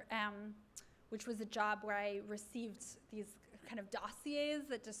actor, which was a job where I received these kind of dossiers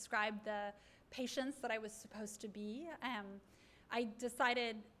that described the patients that I was supposed to be. I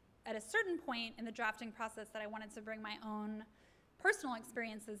decided at a certain point in the drafting process that I wanted to bring my own personal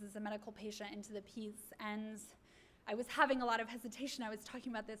experiences as a medical patient into the piece, and I was having a lot of hesitation. I was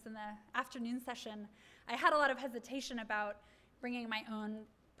talking about this in the afternoon session. I had a lot of hesitation about bringing my own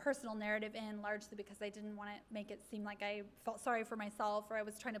personal narrative in, largely because I didn't want to make it seem like I felt sorry for myself or I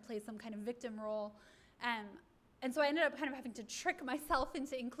was trying to play some kind of victim role. And so I ended up kind of having to trick myself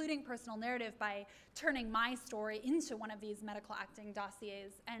into including personal narrative by turning my story into one of these medical acting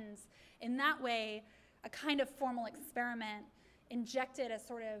dossiers. And in that way, a kind of formal experiment injected a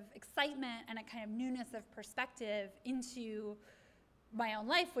sort of excitement and a kind of newness of perspective into my own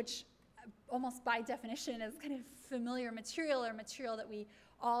life, which almost by definition is kind of familiar material, or material that we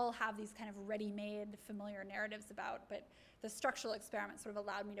all have these kind of ready-made familiar narratives about. But the structural experiment sort of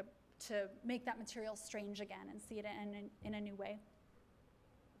allowed me to make that material strange again and see it in a new way.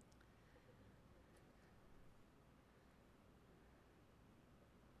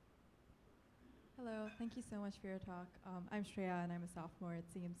 Hello, thank you so much for your talk. I'm Shreya and I'm a sophomore at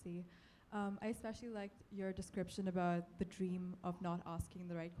CMC. I especially liked your description about the dream of not asking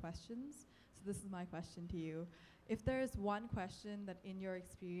the right questions. So this is my question to you. If there is one question that in your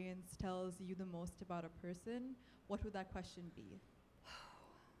experience tells you the most about a person, what would that question be?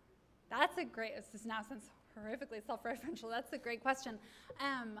 That's a great, this now sounds horrifically self-referential, that's a great question.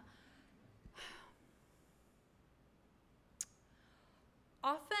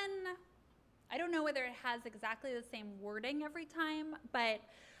 Often, I don't know whether it has exactly the same wording every time, but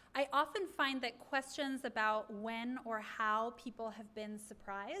I often find that questions about when or how people have been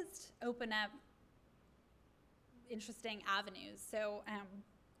surprised open up interesting avenues. So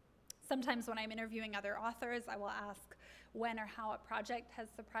sometimes when I'm interviewing other authors, I will ask when or how a project has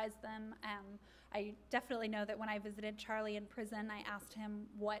surprised them. I definitely know that when I visited Charlie in prison, I asked him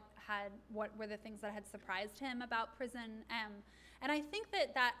what were the things that had surprised him about prison. And I think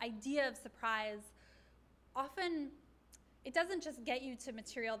that idea of surprise often, it doesn't just get you to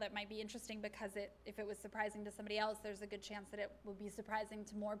material that might be interesting because if it was surprising to somebody else, there's a good chance that it will be surprising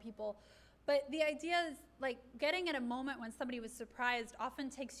to more people. But the idea is, like, getting at a moment when somebody was surprised often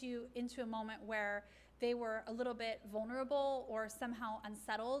takes you into a moment where they were a little bit vulnerable or somehow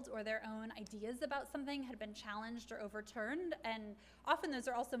unsettled, or their own ideas about something had been challenged or overturned. And often those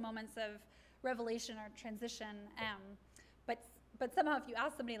are also moments of revelation or transition. But somehow if you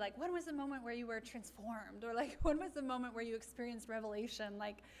ask somebody, like, when was the moment where you were transformed? Or, like, when was the moment where you experienced revelation?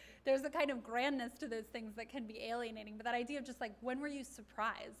 Like, there's a kind of grandness to those things that can be alienating. But that idea of just, like, when were you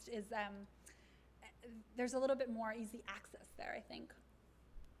surprised is, there's a little bit more easy access there, I think.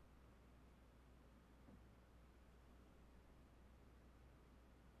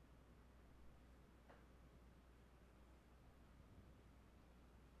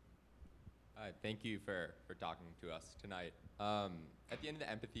 Thank you for talking to us tonight. At the end of the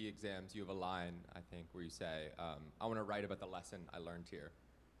empathy exams, you have a line, I think, where you say, I want to write about the lesson I learned here.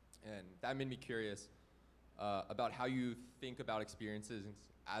 And that made me curious. about how you think about experiences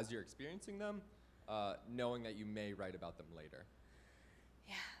as you're experiencing them, knowing that you may write about them later.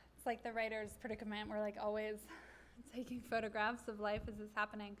 Yeah, it's like the writer's predicament. We're like always taking photographs of life as it's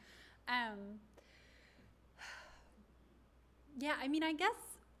happening. Yeah, I mean, I guess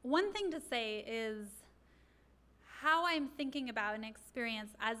one thing to say is how I'm thinking about an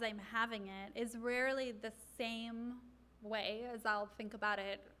experience as I'm having it is rarely the same way as I'll think about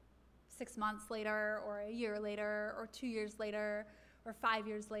it 6 months later, or a year later, or 2 years later, or 5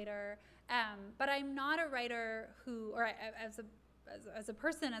 years later. But I'm not a writer who, or as a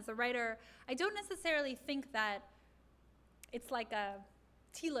person, as a writer, I don't necessarily think that it's like a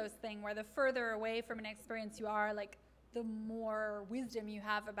telos thing where the further away from an experience you are, like the more wisdom you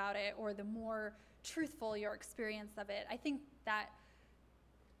have about it, or the more truthful your experience of it. I think that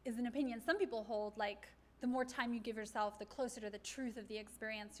is an opinion some people hold, like the more time you give yourself, the closer to the truth of the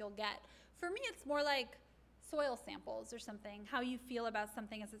experience you'll get. For me, it's more like soil samples or something. How you feel about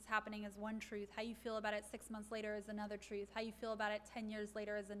something as it's happening is one truth. How you feel about it 6 months later is another truth. How you feel about it 10 years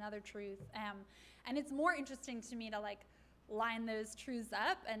later is another truth. And it's more interesting to me to like line those truths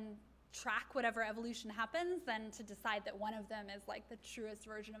up and track whatever evolution happens than to decide that one of them is like the truest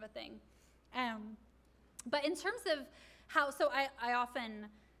version of a thing. But in terms of how, so I often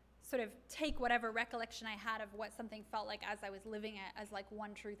sort of take whatever recollection I had of what something felt like as I was living it as like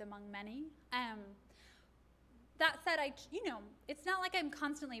one truth among many. That said, it's not like I'm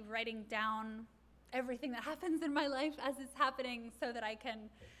constantly writing down everything that happens in my life as it's happening so that I can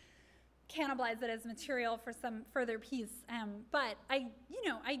cannibalize it as material for some further piece. But I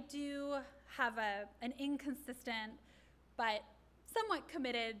do have an inconsistent but somewhat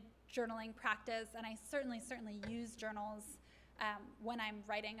committed journaling practice, and I certainly use journals when I'm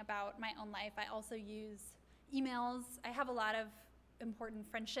writing about my own life. I also use emails. I have a lot of important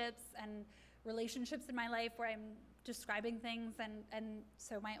friendships and relationships in my life where I'm describing things, and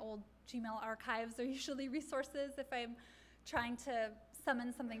so my old Gmail archives are usually resources if I'm trying to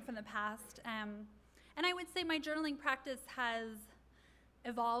summon something from the past. And I would say my journaling practice has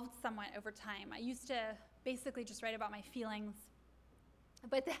evolved somewhat over time. I used to basically just write about my feelings,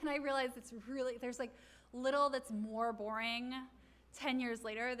 but then I realized there's like little that's more boring 10 years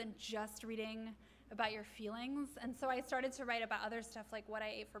later than just reading about your feelings. And so I started to write about other stuff, like what I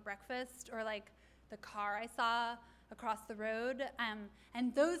ate for breakfast, or like the car I saw across the road.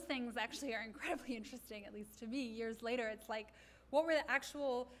 And those things actually are incredibly interesting, at least to me. Years later, it's like, what were the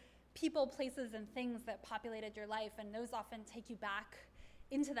actual people, places, and things that populated your life? And those often take you back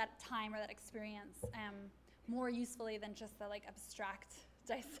into that time or that experience more usefully than just the like abstract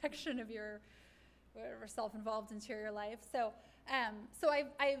dissection of your whatever self-involved interior life. So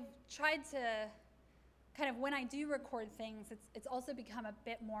I've tried to kind of, when I do record things, it's also become a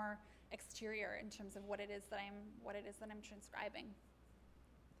bit more exterior in terms of what it is that I'm transcribing.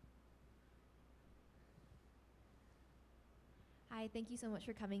 Hi, thank you so much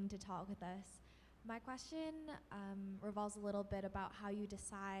for coming to talk with us. My question revolves a little bit about how you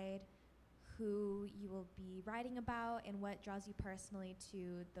decide who you will be writing about and what draws you personally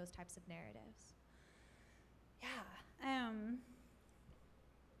to those types of narratives. Yeah.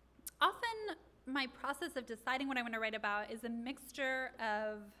 Often my process of deciding what I want to write about is a mixture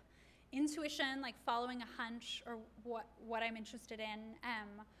of intuition, like following a hunch or what I'm interested in,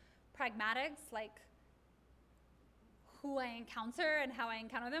 pragmatics, like who I encounter and how I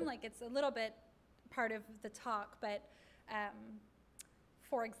encounter them. Like it's a little bit part of the talk, but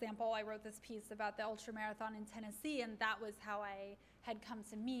for example, I wrote this piece about the ultramarathon in Tennessee, and that was how I had come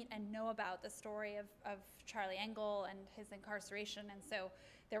to meet and know about the story of Charlie Engle and his incarceration. And so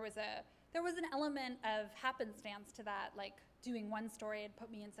there was an element of happenstance to that, like doing one story had put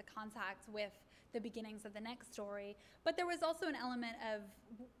me into contact with the beginnings of the next story. But there was also an element of,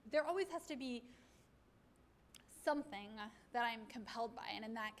 there always has to be something that I'm compelled by. And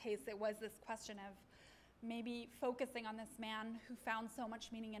in that case, it was this question of maybe focusing on this man who found so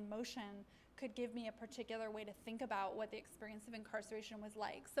much meaning in motion could give me a particular way to think about what the experience of incarceration was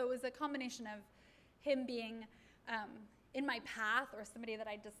like. So it was a combination of him being in my path, or somebody that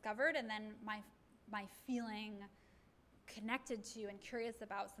I discovered, and then my feeling connected to and curious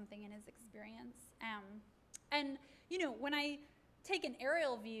about something in his experience. And when I take an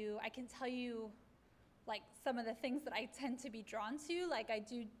aerial view, I can tell you like some of the things that I tend to be drawn to. Like I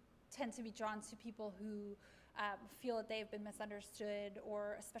do tend to be drawn to people who feel that they've been misunderstood,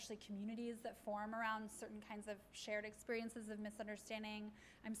 or especially communities that form around certain kinds of shared experiences of misunderstanding.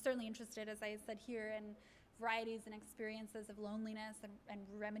 I'm certainly interested, as I said here, in varieties and experiences of loneliness and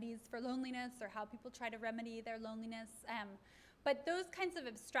remedies for loneliness, or how people try to remedy their loneliness. But those kinds of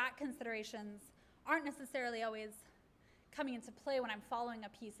abstract considerations aren't necessarily always coming into play when I'm following a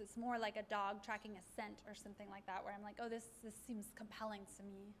piece. It's more like a dog tracking a scent or something like that, where I'm like, oh, this seems compelling to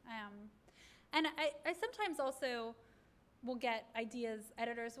me. And I sometimes also will get ideas,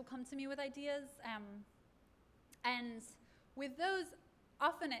 editors will come to me with ideas, and with those,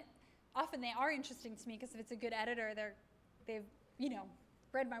 often they are interesting to me, because if it's a good editor, they've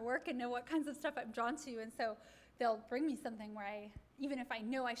read my work and know what kinds of stuff I'm drawn to, and so they'll bring me something where even if I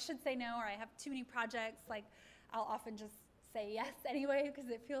know I should say no, or I have too many projects, like I'll often just say yes anyway, because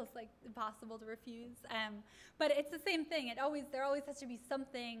it feels like impossible to refuse. But it's the same thing. There always has to be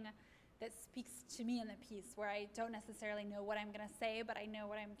something that speaks to me in the piece, where I don't necessarily know what I'm going to say, but I know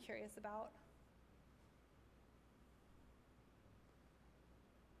what I'm curious about.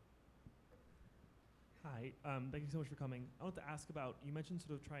 Hi, thank you so much for coming. I want to ask about, you mentioned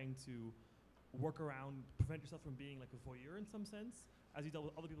sort of trying to work around, prevent yourself from being like a voyeur in some sense, as you dealt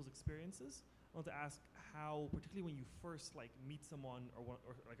with other people's experiences. I want to ask how, particularly when you first like meet someone or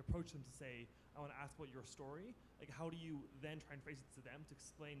like approach them to say, I want to ask about your story, like how do you then try and phrase it to them to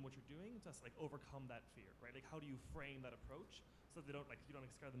explain what you're doing, just like overcome that fear, right? Like how do you frame that approach so that you don't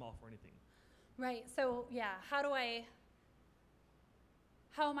scare them off or anything? Right, so yeah, how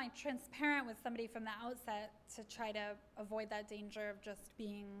am I transparent with somebody from the outset to try to avoid that danger of just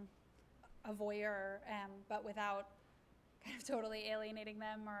being a voyeur, but without kind of totally alienating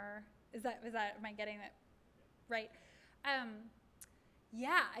them, or am I getting that right?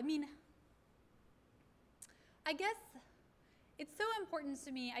 Yeah, I mean, I guess it's so important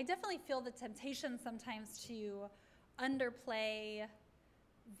to me. I definitely feel the temptation sometimes to underplay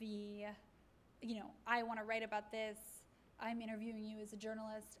the, I want to write about this, I'm interviewing you as a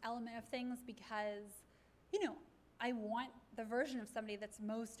journalist element of things, because, I want the version of somebody that's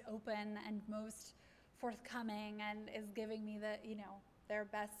most open and most forthcoming and is giving me the, their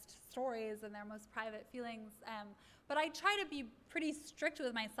best stories and their most private feelings. But I try to be pretty strict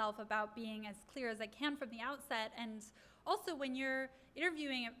with myself about being as clear as I can from the outset. And also when you're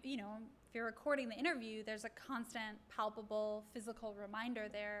interviewing, if you're recording the interview, there's a constant, palpable, physical reminder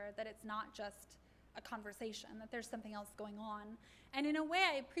there that it's not just a conversation, that there's something else going on. And in a way,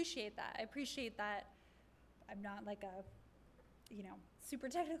 I appreciate that. I appreciate that I'm not like a, super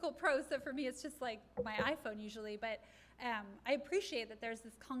technical pro, so for me it's just like my iPhone usually, but I appreciate that there's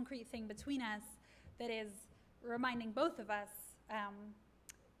this concrete thing between us that is reminding both of us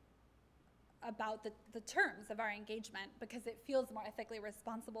about the terms of our engagement, because it feels more ethically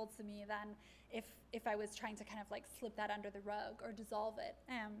responsible to me than if I was trying to kind of like slip that under the rug or dissolve it.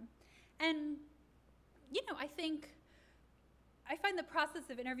 And I find the process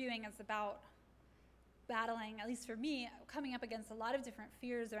of interviewing is about battling, at least for me, coming up against a lot of different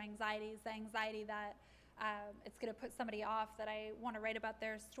fears or anxieties. The anxiety that it's going to put somebody off, that I want to write about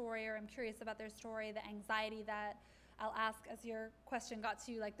their story or I'm curious about their story. The anxiety that I'll ask, as your question got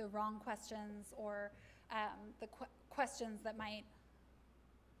to, like the wrong questions, or the questions that might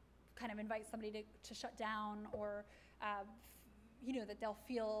kind of invite somebody to shut down, or that they'll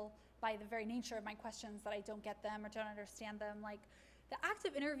feel by the very nature of my questions that I don't get them or don't understand them. Like, the act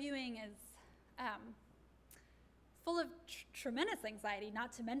of interviewing is full of tremendous anxiety,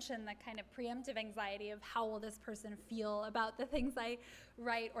 not to mention the kind of preemptive anxiety of how will this person feel about the things I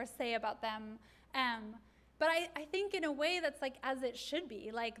write or say about them. But I think in a way that's like as it should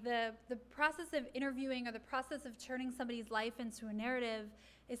be. Like the process of interviewing, or the process of turning somebody's life into a narrative,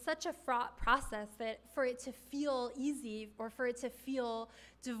 is such a fraught process that for it to feel easy, or for it to feel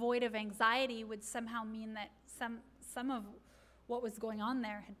devoid of anxiety, would somehow mean that some of what was going on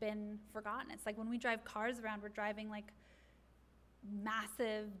there had been forgotten. It's like when we drive cars around, we're driving like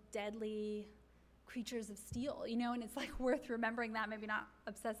massive, deadly creatures of steel, and it's like worth remembering that, maybe not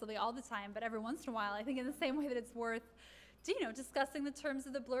obsessively all the time, but every once in a while. I think in the same way that it's worth, discussing the terms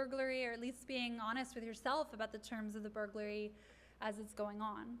of the burglary, or at least being honest with yourself about the terms of the burglary as it's going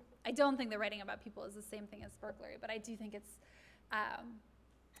on. I don't think that writing about people is the same thing as burglary, but I do think it's,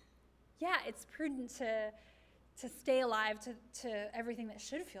 it's prudent to stay alive to everything that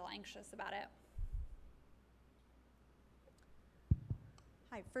should feel anxious about it.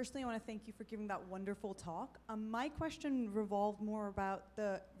 Hi, firstly, I want to thank you for giving that wonderful talk. My question revolved more about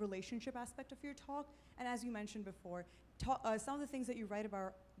the relationship aspect of your talk. And as you mentioned before, some of the things that you write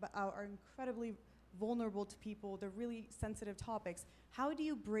about are incredibly vulnerable to people. They're really sensitive topics. How do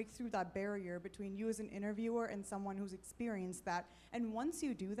you break through that barrier between you as an interviewer and someone who's experienced that? And once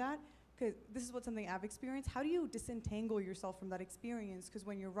you do that, because this is something I've experienced, how do you disentangle yourself from that experience? Because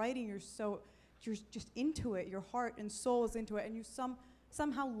when you're writing, you're just into it. Your heart and soul is into it, and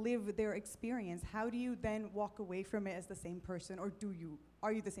somehow live their experience, how do you then walk away from it as the same person, or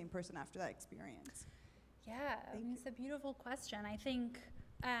are you the same person after that experience? Yeah, it's a beautiful question. I think,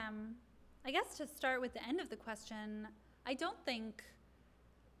 I guess to start with the end of the question, I don't think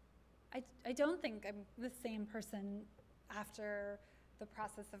I'm the same person after the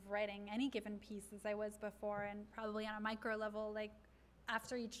process of writing any given piece as I was before, and probably on a micro level, like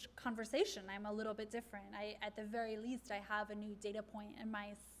after each conversation, I'm a little bit different. At the very least, I have a new data point in my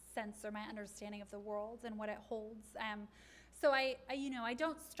sense or my understanding of the world and what it holds. So I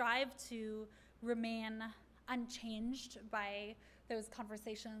don't strive to remain unchanged by those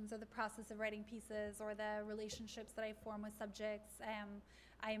conversations or the process of writing pieces or the relationships that I form with subjects.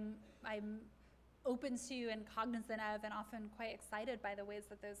 I'm open to and cognizant of and often quite excited by the ways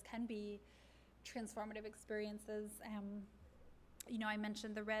that those can be transformative experiences. I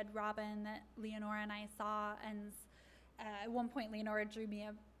mentioned the red robin that Leonora and I saw, and at one point Leonora drew me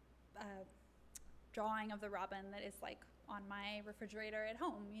a drawing of the robin that is like on my refrigerator at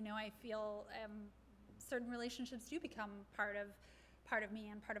home. I feel certain relationships do become part of me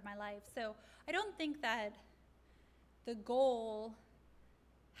and part of my life. So I don't think that the goal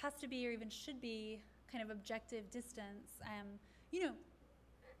has to be or even should be kind of objective distance.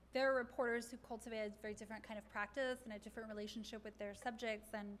 There are reporters who cultivate a very different kind of practice and a different relationship with their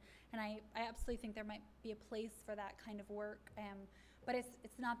subjects, and I absolutely think there might be a place for that kind of work, but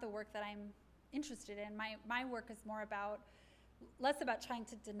it's not the work that I'm interested in. My work is less about trying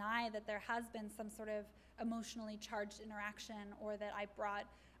to deny that there has been some sort of emotionally charged interaction, or that I brought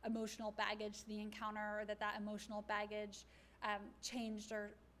emotional baggage to the encounter, or that emotional baggage changed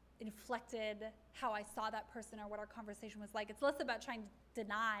or inflected how I saw that person or what our conversation was like. It's less about trying to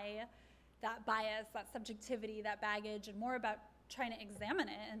deny that bias, that subjectivity, that baggage, and more about trying to examine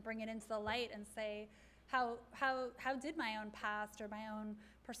it and bring it into the light and say, how did my own past or my own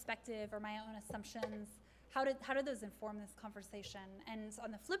perspective or my own assumptions, how did those inform this conversation? And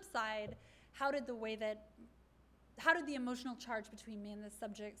on the flip side, how did the emotional charge between me and the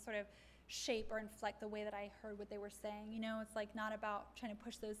subject sort of shape or inflect the way that I heard what they were saying? It's like not about trying to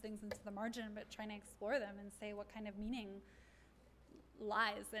push those things into the margin, but trying to explore them and say what kind of meaning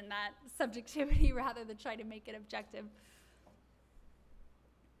lies in that subjectivity rather than trying to make it objective.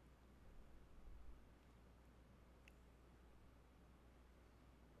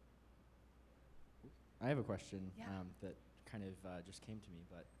 I have a question Yeah. that kind of just came to me,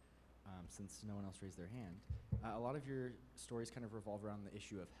 but since no one else raised their hand, a lot of your stories kind of revolve around the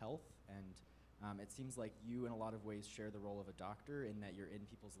issue of health, and it seems like you in a lot of ways share the role of a doctor in that you're in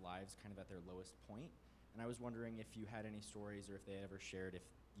people's lives kind of at their lowest point. And I was wondering if you had any stories, or if they ever shared if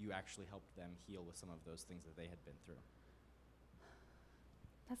you actually helped them heal with some of those things that they had been through.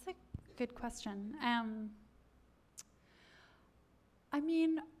 That's a good question.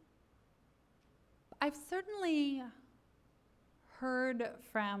 I've certainly heard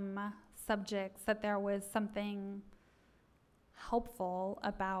from subjects that there was something helpful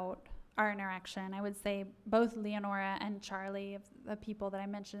about our interaction. I would say both Leonora and Charlie, of the people that I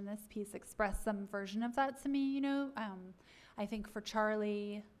mentioned in this piece, expressed some version of that to me. I think for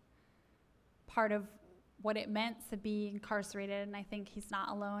Charlie, part of what it meant to be incarcerated, and I think he's not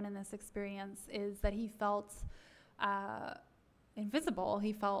alone in this experience, is that he felt invisible.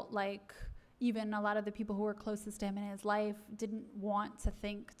 He felt like even a lot of the people who were closest to him in his life didn't want to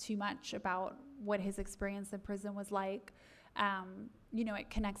think too much about what his experience in prison was like. It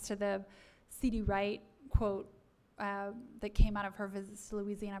connects to the C.D. Wright quote that came out of her visits to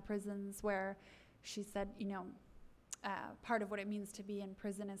Louisiana prisons, where she said, part of what it means to be in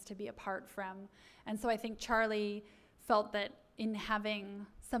prison is to be apart from. And so I think Charlie felt that in having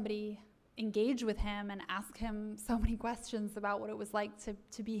somebody engage with him and ask him so many questions about what it was like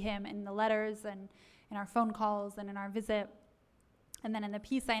to be him in the letters and in our phone calls and in our visit, and then in the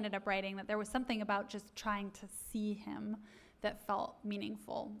piece I ended up writing, that there was something about just trying to see him that felt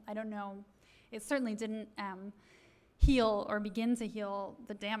meaningful. I don't know. It certainly didn't heal or begin to heal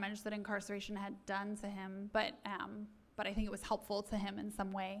the damage that incarceration had done to him, but I think it was helpful to him in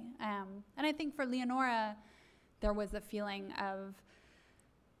some way. And I think for Leonora, there was a feeling of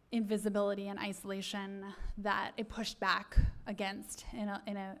invisibility and isolation that it pushed back against in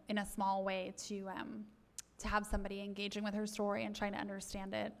a small way to have somebody engaging with her story and trying to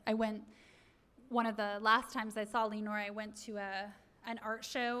understand it. One of the last times I saw Leonora, I went to an art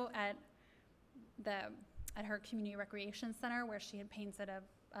show at her community recreation center, where she had painted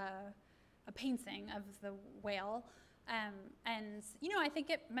a painting of the whale, and I think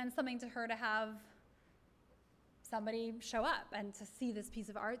it meant something to her to have somebody show up and to see this piece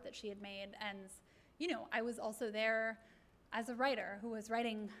of art that she had made. And I was also there as a writer who was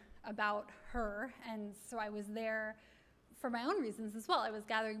writing about her, and so I was there for my own reasons as well. I was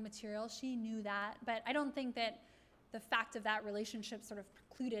gathering material. She knew that, but I don't think that the fact of that relationship sort of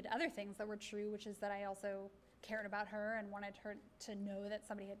precluded other things that were true, which is that I also cared about her and wanted her to know that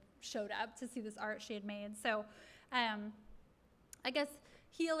somebody had showed up to see this art she had made. So I guess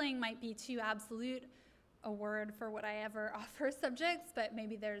healing might be too absolute a word for what I ever offer subjects, but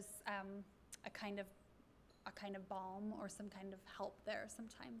maybe there's a kind of balm or some kind of help there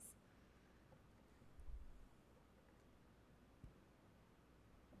sometimes.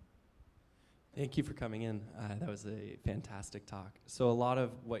 Thank you for coming in. That was a fantastic talk. So a lot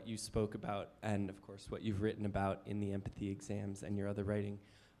of what you spoke about, and of course what you've written about in the empathy exams and your other writing,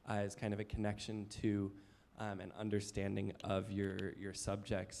 is kind of a connection to an understanding of your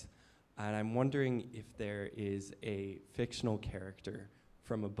subjects. And I'm wondering if there is a fictional character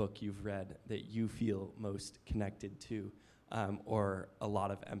from a book you've read that you feel most connected to, or a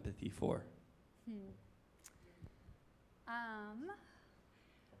lot of empathy for.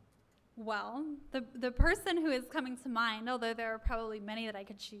 Well, the person who is coming to mind, although there are probably many that I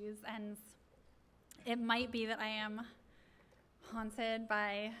could choose, and it might be that I am haunted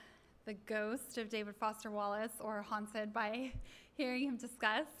by the ghost of David Foster Wallace, or haunted by hearing him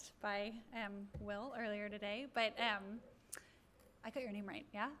discussed by Will earlier today. But I got your name right,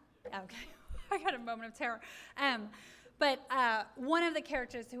 yeah? Okay. I got a moment of terror. But one of the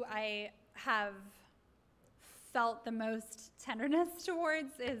characters who I have felt the most tenderness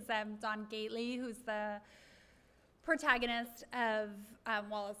towards is Don Gately, who's the protagonist of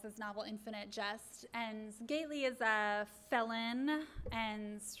Wallace's novel Infinite Jest. And Gately is a felon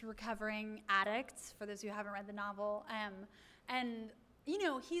and recovering addict, for those who haven't read the novel. And, you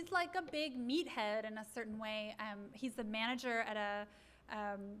know, he's like a big meathead in a certain way. He's the manager at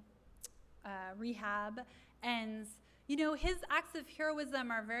a rehab. And, you know, his acts of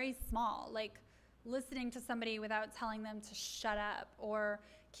heroism are very small, like listening to somebody without telling them to shut up, or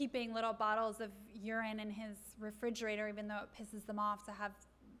keeping little bottles of urine in his refrigerator even though it pisses them off to have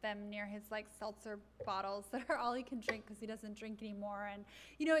them near his like seltzer bottles that are all he can drink because he doesn't drink anymore. And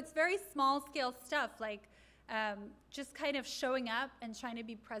you know, it's very small scale stuff, like just kind of showing up and trying to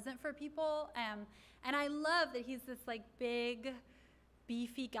be present for people. And I love that he's this like big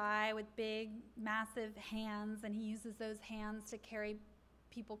beefy guy with big massive hands, and he uses those hands to carry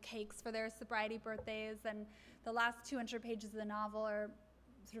people cakes for their sobriety birthdays. And the last 200 pages of the novel are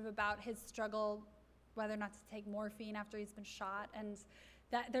sort of about his struggle whether or not to take morphine after he's been shot. And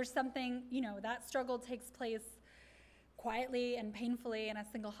that there's something, you know, that struggle takes place quietly and painfully in a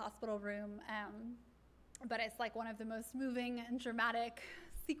single hospital room. But it's like one of the most moving and dramatic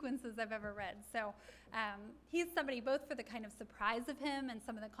sequences I've ever read. So he's somebody both for the kind of surprise of him and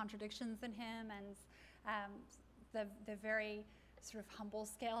some of the contradictions in him, and the very sort of humble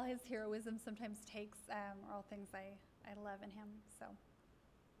scale his heroism sometimes takes, are all things I love in him. So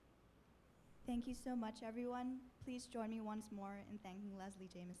Thank you so much, everyone. Please join me once more in thanking Leslie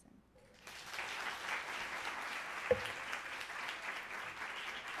Jamison.